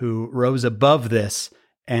Peter, who rose above this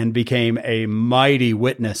and became a mighty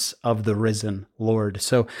witness of the risen Lord.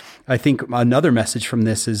 So I think another message from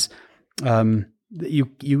this is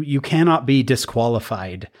you cannot be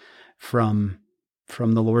disqualified from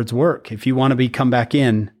the Lord's work. If you want to come back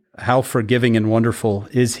in, how forgiving and wonderful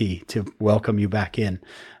is he to welcome you back in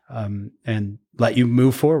and let you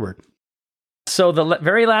move forward. So the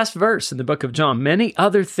very last verse in the book of John, many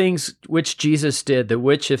other things which Jesus did, the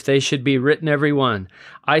which if they should be written every one,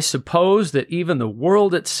 I suppose that even the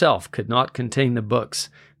world itself could not contain the books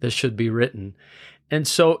that should be written. And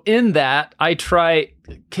so in that, I try,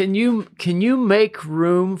 can you make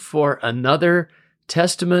room for another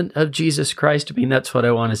testament of Jesus Christ? I mean, that's what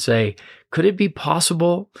I want to say. Could it be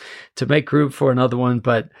possible to make room for another one?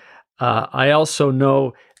 But I also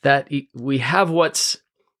know that we have what's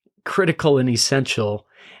critical and essential,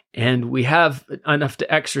 and we have enough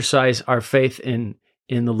to exercise our faith in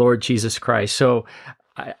the Lord Jesus Christ. So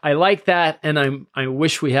I like that, and I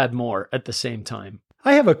wish we had more at the same time.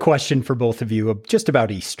 I have a question for both of you just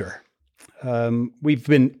about Easter. We've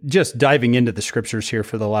been just diving into the scriptures here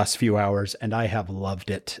for the last few hours, and I have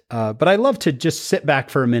loved it. But I love to just sit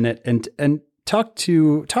back for a minute and talk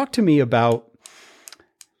to me about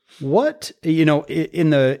what, in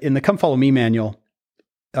the Come Follow Me manual,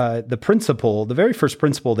 the very first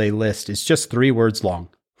principle they list is just 3 words long.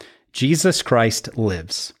 Jesus Christ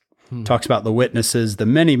lives. Talks about the witnesses, the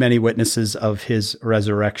many, many witnesses of his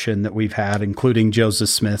resurrection that we've had, including Joseph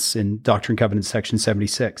Smith's in Doctrine and Covenants, section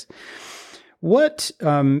 76. What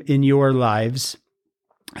in your lives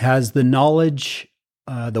has the knowledge,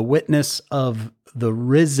 the witness of the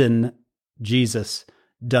risen Jesus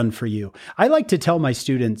done for you? I like to tell my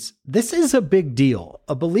students, this is a big deal.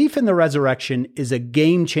 A belief in the resurrection is a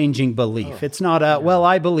game-changing belief. It's not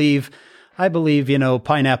I believe,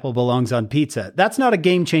 pineapple belongs on pizza. That's not a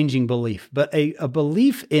game-changing belief, but a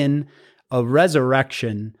belief in a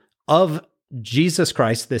resurrection of Jesus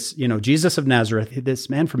Christ, this, Jesus of Nazareth, this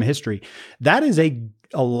man from history, that is a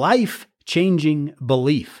life-changing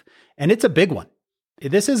belief. And it's a big one.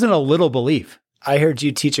 This isn't a little belief. I heard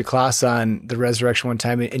you teach a class on the resurrection one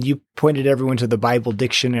time, and you pointed everyone to the Bible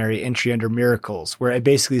dictionary entry under miracles, where it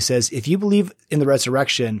basically says, if you believe in the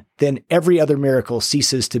resurrection, then every other miracle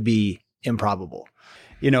ceases to be improbable.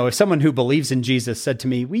 If someone who believes in Jesus said to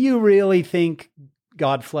me, will you really think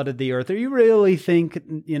God flooded the earth? Or you really think,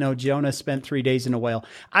 Jonah spent 3 days in a whale?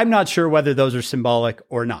 I'm not sure whether those are symbolic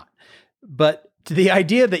or not. But the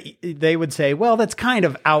idea that they would say, well, that's kind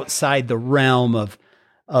of outside the realm of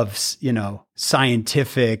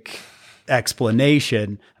scientific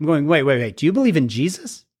explanation. I'm going, wait. Do you believe in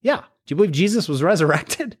Jesus? Yeah. Do you believe Jesus was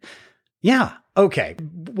resurrected? Yeah. Okay.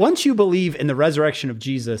 Once you believe in the resurrection of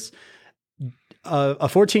Jesus, a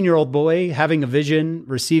 14-year-old boy having a vision,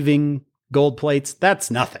 receiving gold plates, that's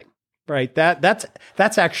nothing, right?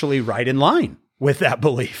 That's actually right in line with that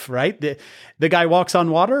belief, right? The guy walks on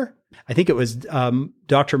water. I think it was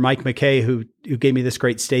Dr. Mike McKay who gave me this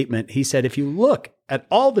great statement. He said, if you look at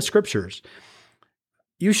all the scriptures,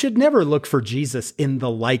 you should never look for Jesus in the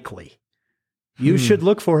likely. You should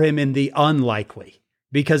look for him in the unlikely,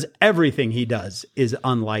 because everything he does is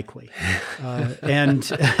unlikely. And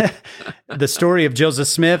the story of Joseph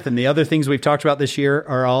Smith and the other things we've talked about this year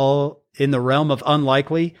are all in the realm of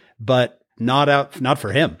unlikely, but not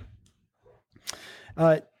for him.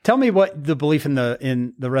 Tell me what the belief in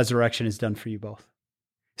the resurrection has done for you both.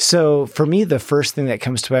 So for me, the first thing that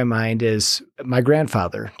comes to my mind is my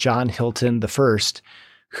grandfather, John Hilton I,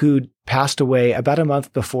 who passed away about a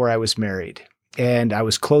month before I was married. And I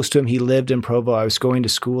was close to him. He lived in Provo. I was going to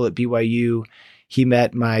school at BYU. He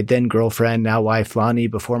met my then girlfriend, now wife, Lonnie,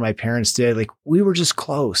 before my parents did. Like, we were just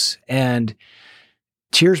close. And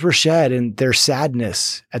tears were shed in their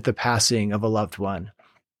sadness at the passing of a loved one.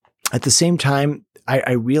 At the same time,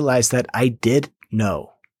 I realized that I did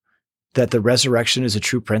know that the resurrection is a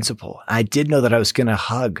true principle. I did know that I was going to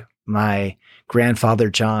hug my grandfather,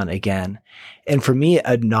 John, again. And for me,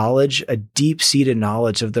 a deep-seated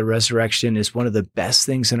knowledge of the resurrection is one of the best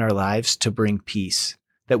things in our lives to bring peace.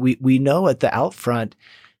 That we know at the out front,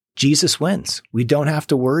 Jesus wins. We don't have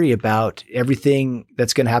to worry about everything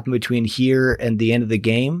that's going to happen between here and the end of the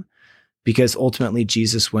game, because ultimately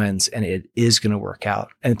Jesus wins and it is going to work out.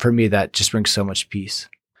 And for me, that just brings so much peace.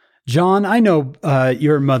 John, I know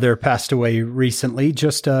your mother passed away recently,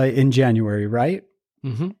 just in January, right?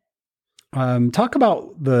 Mm-hmm. Talk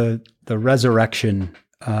about the resurrection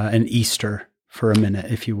and Easter for a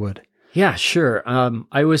minute, if you would. Yeah, sure.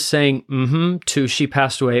 I was saying to she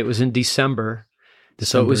passed away. It was in December.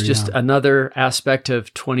 So it was just another aspect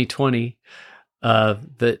of 2020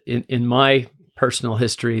 that in my personal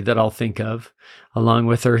history that I'll think of, along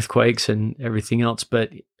with earthquakes and everything else.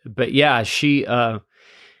 But yeah, she, it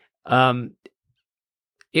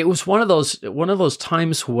was one of those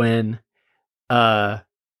times when,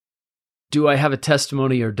 do I have a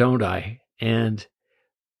testimony or don't I? And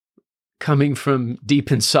coming from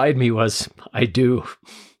deep inside me was, I do,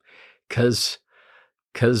 because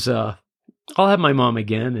I'll have my mom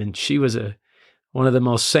again, and she was one of the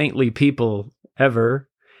most saintly people ever,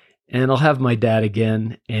 and I'll have my dad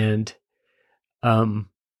again, and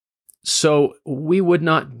so we would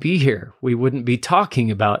not be here. We wouldn't be talking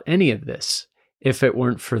about any of this if it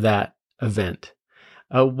weren't for that event.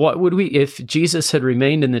 What would we, if Jesus had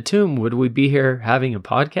remained in the tomb, would we be here having a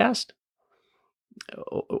podcast?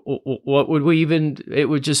 What would we even, it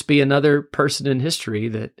would just be another person in history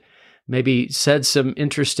that maybe said some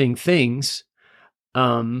interesting things,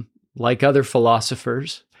 like other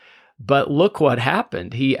philosophers. But look what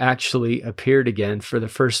happened. He actually appeared again for the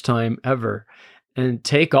first time ever. And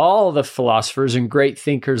take all the philosophers and great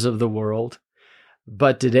thinkers of the world,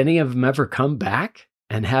 but did any of them ever come back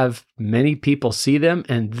and have many people see them?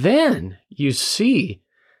 And then you start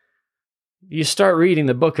reading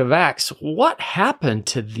the book of Acts. What happened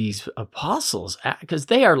to these apostles? Because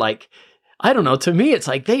they are like, I don't know, to me, it's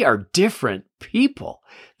like they are different people.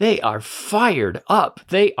 They are fired up.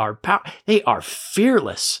 They are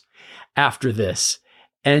fearless after this.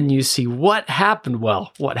 And you see what happened.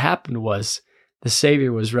 Well, what happened was the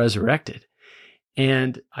Savior was resurrected.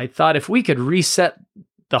 And I thought if we could reset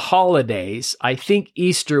the holidays, I think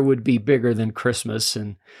Easter would be bigger than Christmas,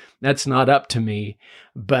 and that's not up to me,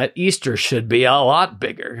 but Easter should be a lot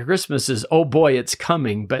bigger. Christmas is, oh boy, it's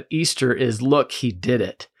coming, but Easter is, look, he did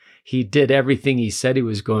it. He did everything he said he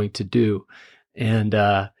was going to do. And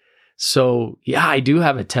so, yeah, I do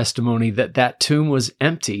have a testimony that tomb was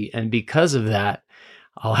empty, and because of that,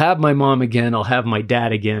 I'll have my mom again, I'll have my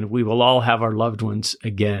dad again, we will all have our loved ones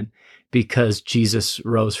again, because Jesus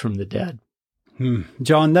rose from the dead.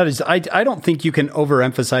 John, that is, I don't think you can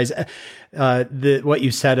overemphasize what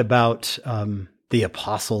you said about the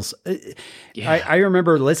apostles. Yeah. I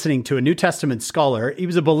remember listening to a New Testament scholar. He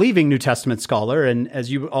was a believing New Testament scholar, and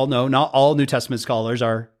as you all know, not all New Testament scholars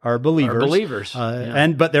are believers.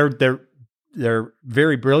 But they're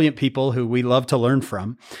very brilliant people who we love to learn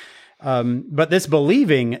from. But this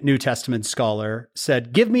believing New Testament scholar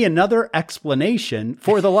said, "Give me another explanation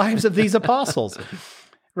for the lives of these apostles."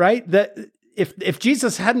 Right? That if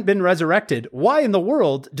Jesus hadn't been resurrected, why in the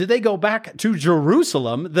world did they go back to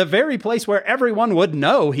Jerusalem, the very place where everyone would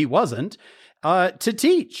know he wasn't, to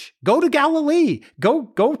teach? Go to Galilee,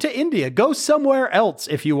 go to India, go somewhere else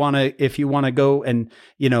if you want to go and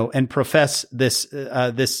profess this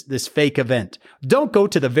fake event. Don't go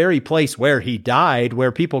to the very place where he died,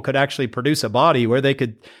 where people could actually produce a body, where they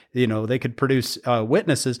could produce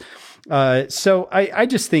witnesses. So I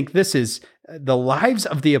just think this is the lives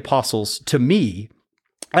of the apostles, to me,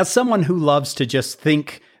 as someone who loves to just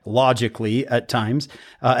think logically at times,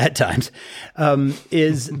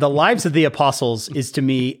 is the lives of the apostles is to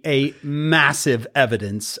me a massive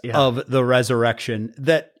evidence of the resurrection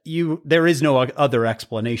that there is no other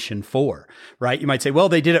explanation for, right? You might say, well,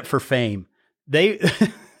 they did it for fame. They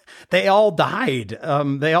all died.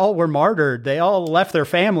 They all were martyred. They all left their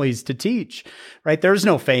families to teach, right? There's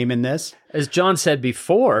no fame in this. As John said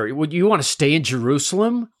before, would you want to stay in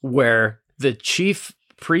Jerusalem where the chief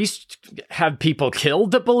priests have people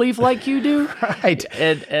killed that believe like you do? Right.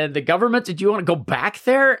 And the government, did you want to go back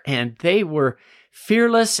there? And they were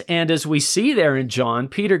fearless. And as we see there in John,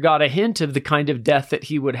 Peter got a hint of the kind of death that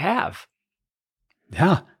he would have.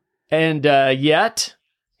 Yeah. And yet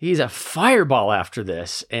he's a fireball after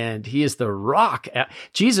this, and he is the rock.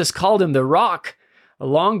 Jesus called him the rock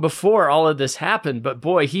long before all of this happened, but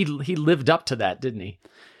boy, he lived up to that, didn't he?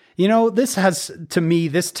 You know, this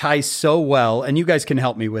ties so well, and you guys can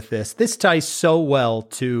help me with this. This ties so well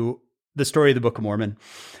to the story of the Book of Mormon.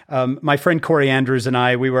 My friend Corey Andrews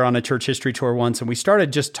and we were on a church history tour once, and we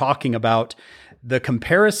started just talking about the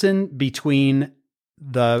comparison between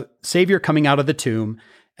the Savior coming out of the tomb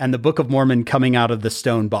and the Book of Mormon coming out of the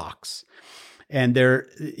stone box. And there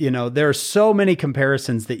are so many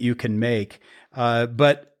comparisons that you can make.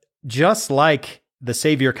 But just like the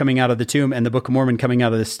Savior coming out of the tomb and the Book of Mormon coming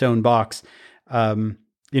out of the stone box,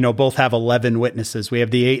 both have 11 witnesses. We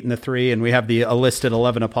have the 8 and the 3, and we have a listed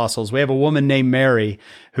 11 apostles. We have a woman named Mary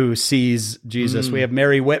who sees Jesus. We have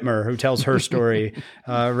Mary Whitmer who tells her story,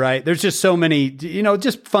 right? There's just so many,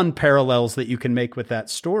 just fun parallels that you can make with that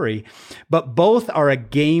story. But both are a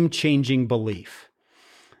game-changing belief.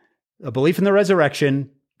 A belief in the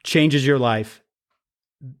resurrection changes your life.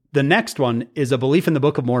 the next one is a belief in the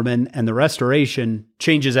Book of Mormon, and the restoration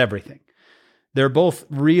changes everything. They're both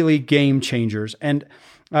really game changers. And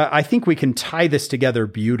I think we can tie this together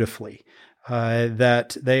beautifully,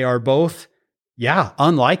 that they are both,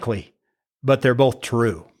 unlikely, but they're both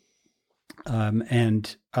true.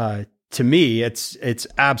 And to me, it's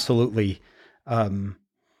absolutely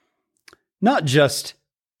not just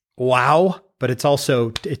wow, but it's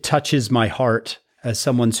also, it touches my heart as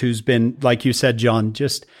someone who's been, like you said, John,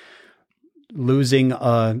 just losing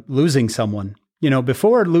someone.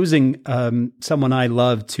 Before losing someone I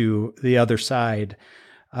loved to the other side,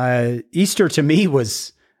 Easter to me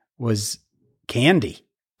was candy.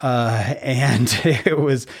 And it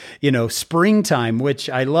was, springtime, which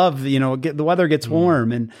I love, the weather gets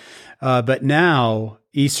warm. And, but now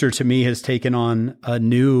Easter to me has taken on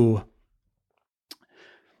an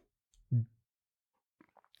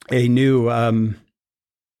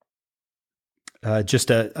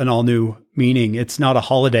all new meaning. It's not a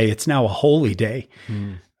holiday. It's now a holy day,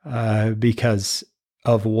 because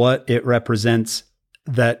of what it represents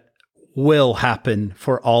that will happen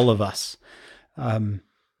for all of us.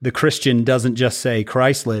 The Christian doesn't just say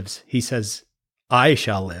Christ lives. He says, I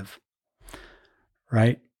shall live.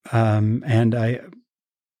 Right. And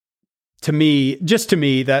to me,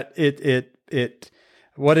 that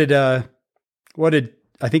what did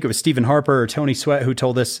I think it was Stephen Harper or Tony Sweat who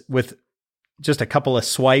told us, with just a couple of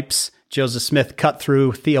swipes, Joseph Smith cut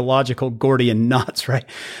through theological Gordian knots, right?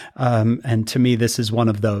 And to me, this is one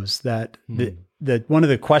of those that one of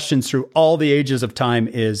the questions through all the ages of time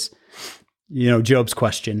is, Job's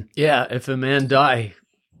question. Yeah, if a man die,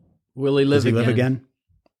 will he live again? Live again?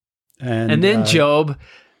 And then Job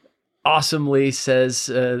awesomely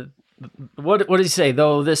says, what did he say?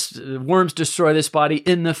 Though this worms destroy this body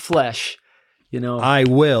in the flesh, I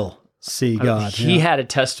will see God. He had a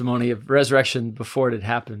testimony of resurrection before it had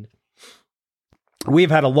happened.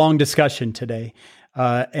 We've had a long discussion today,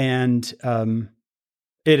 and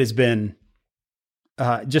it has been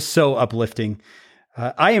just so uplifting.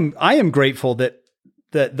 I am grateful that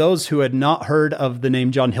those who had not heard of the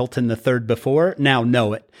name John Hilton III before now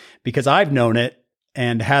know it, because I've known it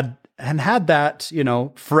and had that,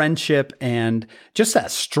 friendship and just that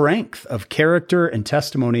strength of character and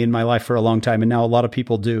testimony in my life for a long time. And now a lot of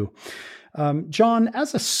people do. John,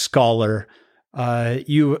 as a scholar,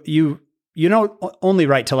 you don't only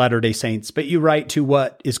write to Latter-day Saints, but you write to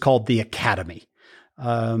what is called the Academy.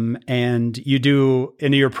 And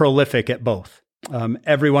you're prolific at both.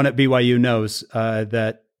 Everyone at BYU knows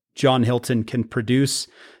that John Hilton can produce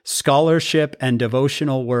scholarship and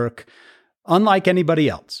devotional work unlike anybody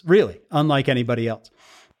else, really, unlike anybody else.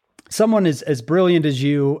 Someone is as brilliant as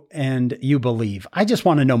you, and you believe. I just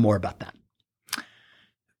want to know more about that.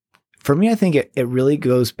 For me, I think it really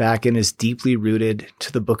goes back and is deeply rooted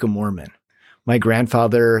to the Book of Mormon. My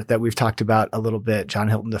grandfather that we've talked about a little bit, John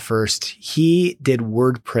Hilton I, he did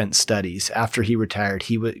word print studies after he retired.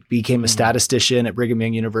 He became a statistician at Brigham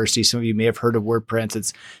Young University. Some of you may have heard of word prints.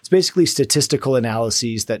 It's basically statistical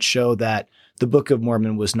analyses that show that the Book of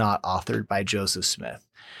Mormon was not authored by Joseph Smith.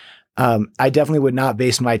 I definitely would not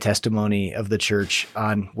base my testimony of the church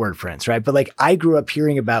on word prints, right? But I grew up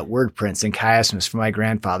hearing about word prints and chiasmus from my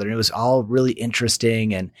grandfather, and it was all really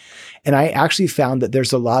interesting. And I actually found that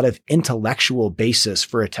there's a lot of intellectual basis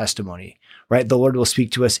for a testimony, right? The Lord will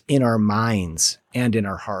speak to us in our minds and in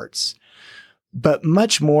our hearts. But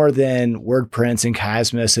much more than word prints and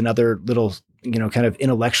chiasmus and other little, kind of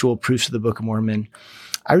intellectual proofs of the Book of Mormon,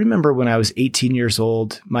 I remember when I was 18 years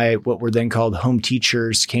old, what were then called home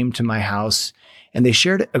teachers came to my house, and they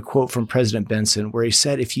shared a quote from President Benson where he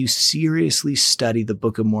said, if you seriously study the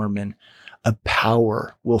Book of Mormon, a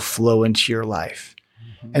power will flow into your life.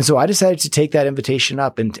 Mm-hmm. And so I decided to take that invitation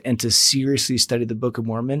up and to seriously study the Book of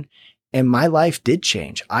Mormon. And my life did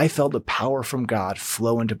change. I felt a power from God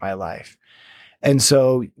flow into my life. And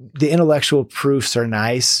so the intellectual proofs are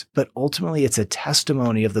nice, but ultimately it's a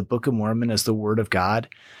testimony of the Book of Mormon as the Word of God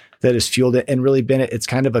that has fueled it and really been, it's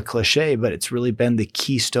kind of a cliche, but it's really been the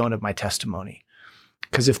keystone of my testimony.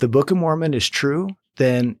 Because if the Book of Mormon is true,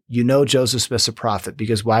 then Joseph Smith's a prophet,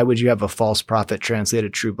 because why would you have a false prophet translate a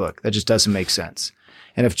true book? That just doesn't make sense.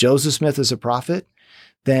 And if Joseph Smith is a prophet,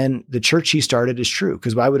 then the church he started is true,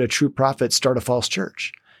 because why would a true prophet start a false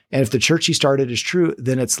church? And if the church he started is true,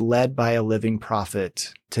 then it's led by a living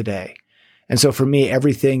prophet today. And so for me,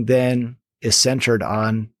 everything then is centered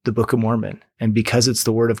on the Book of Mormon. And because it's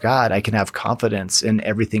the Word of God, I can have confidence in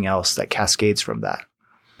everything else that cascades from that.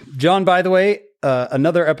 John, by the way,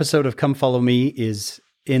 another episode of Come Follow Me is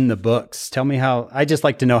in the books. Tell me I just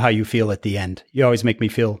like to know how you feel at the end. You always make me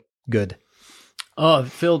feel good. Oh,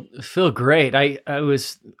 feel great. I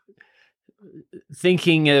was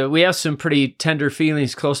thinking we have some pretty tender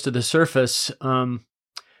feelings close to the surface,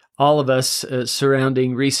 all of us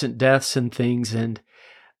surrounding recent deaths and things. And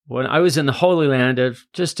when I was in the Holy Land,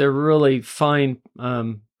 just a really fine,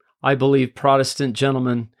 I believe, Protestant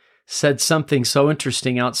gentleman said something so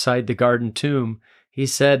interesting outside the Garden Tomb. He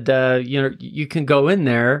said, you can go in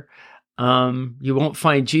there. You won't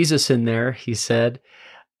find Jesus in there, he said.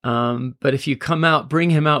 But if you come out, bring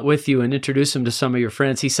him out with you and introduce him to some of your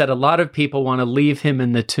friends. He said a lot of people want to leave him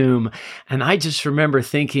in the tomb. And I just remember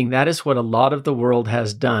thinking that is what a lot of the world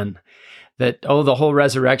has done. That, the whole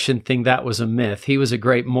resurrection thing, that was a myth. He was a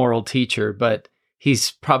great moral teacher, but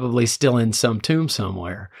he's probably still in some tomb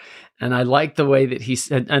somewhere. And I like the way that he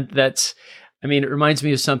said, and it reminds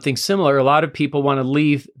me of something similar. A lot of people want to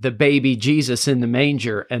leave the baby Jesus in the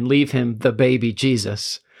manger and leave him the baby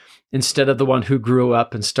Jesus, instead of the one who grew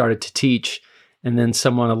up and started to teach, and then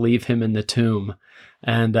someone to leave him in the tomb.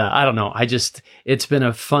 And I don't know. It's been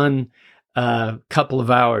a fun couple of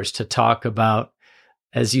hours to talk about,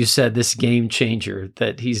 as you said, this game changer,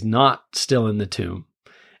 that he's not still in the tomb.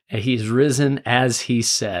 He's risen as he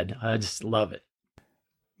said. I just love it.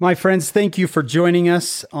 My friends, thank you for joining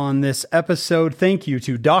us on this episode. Thank you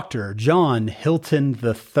to Dr. John Hilton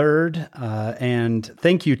III, and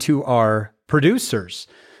thank you to our producers,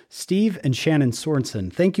 Steve and Shannon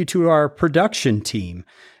Sorensen. Thank you to our production team,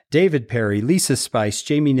 David Perry, Lisa Spice,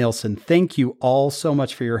 Jamie Nilsson. Thank you all so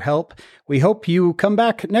much for your help. We hope you come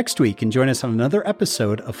back next week and join us on another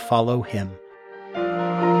episode of Follow Him.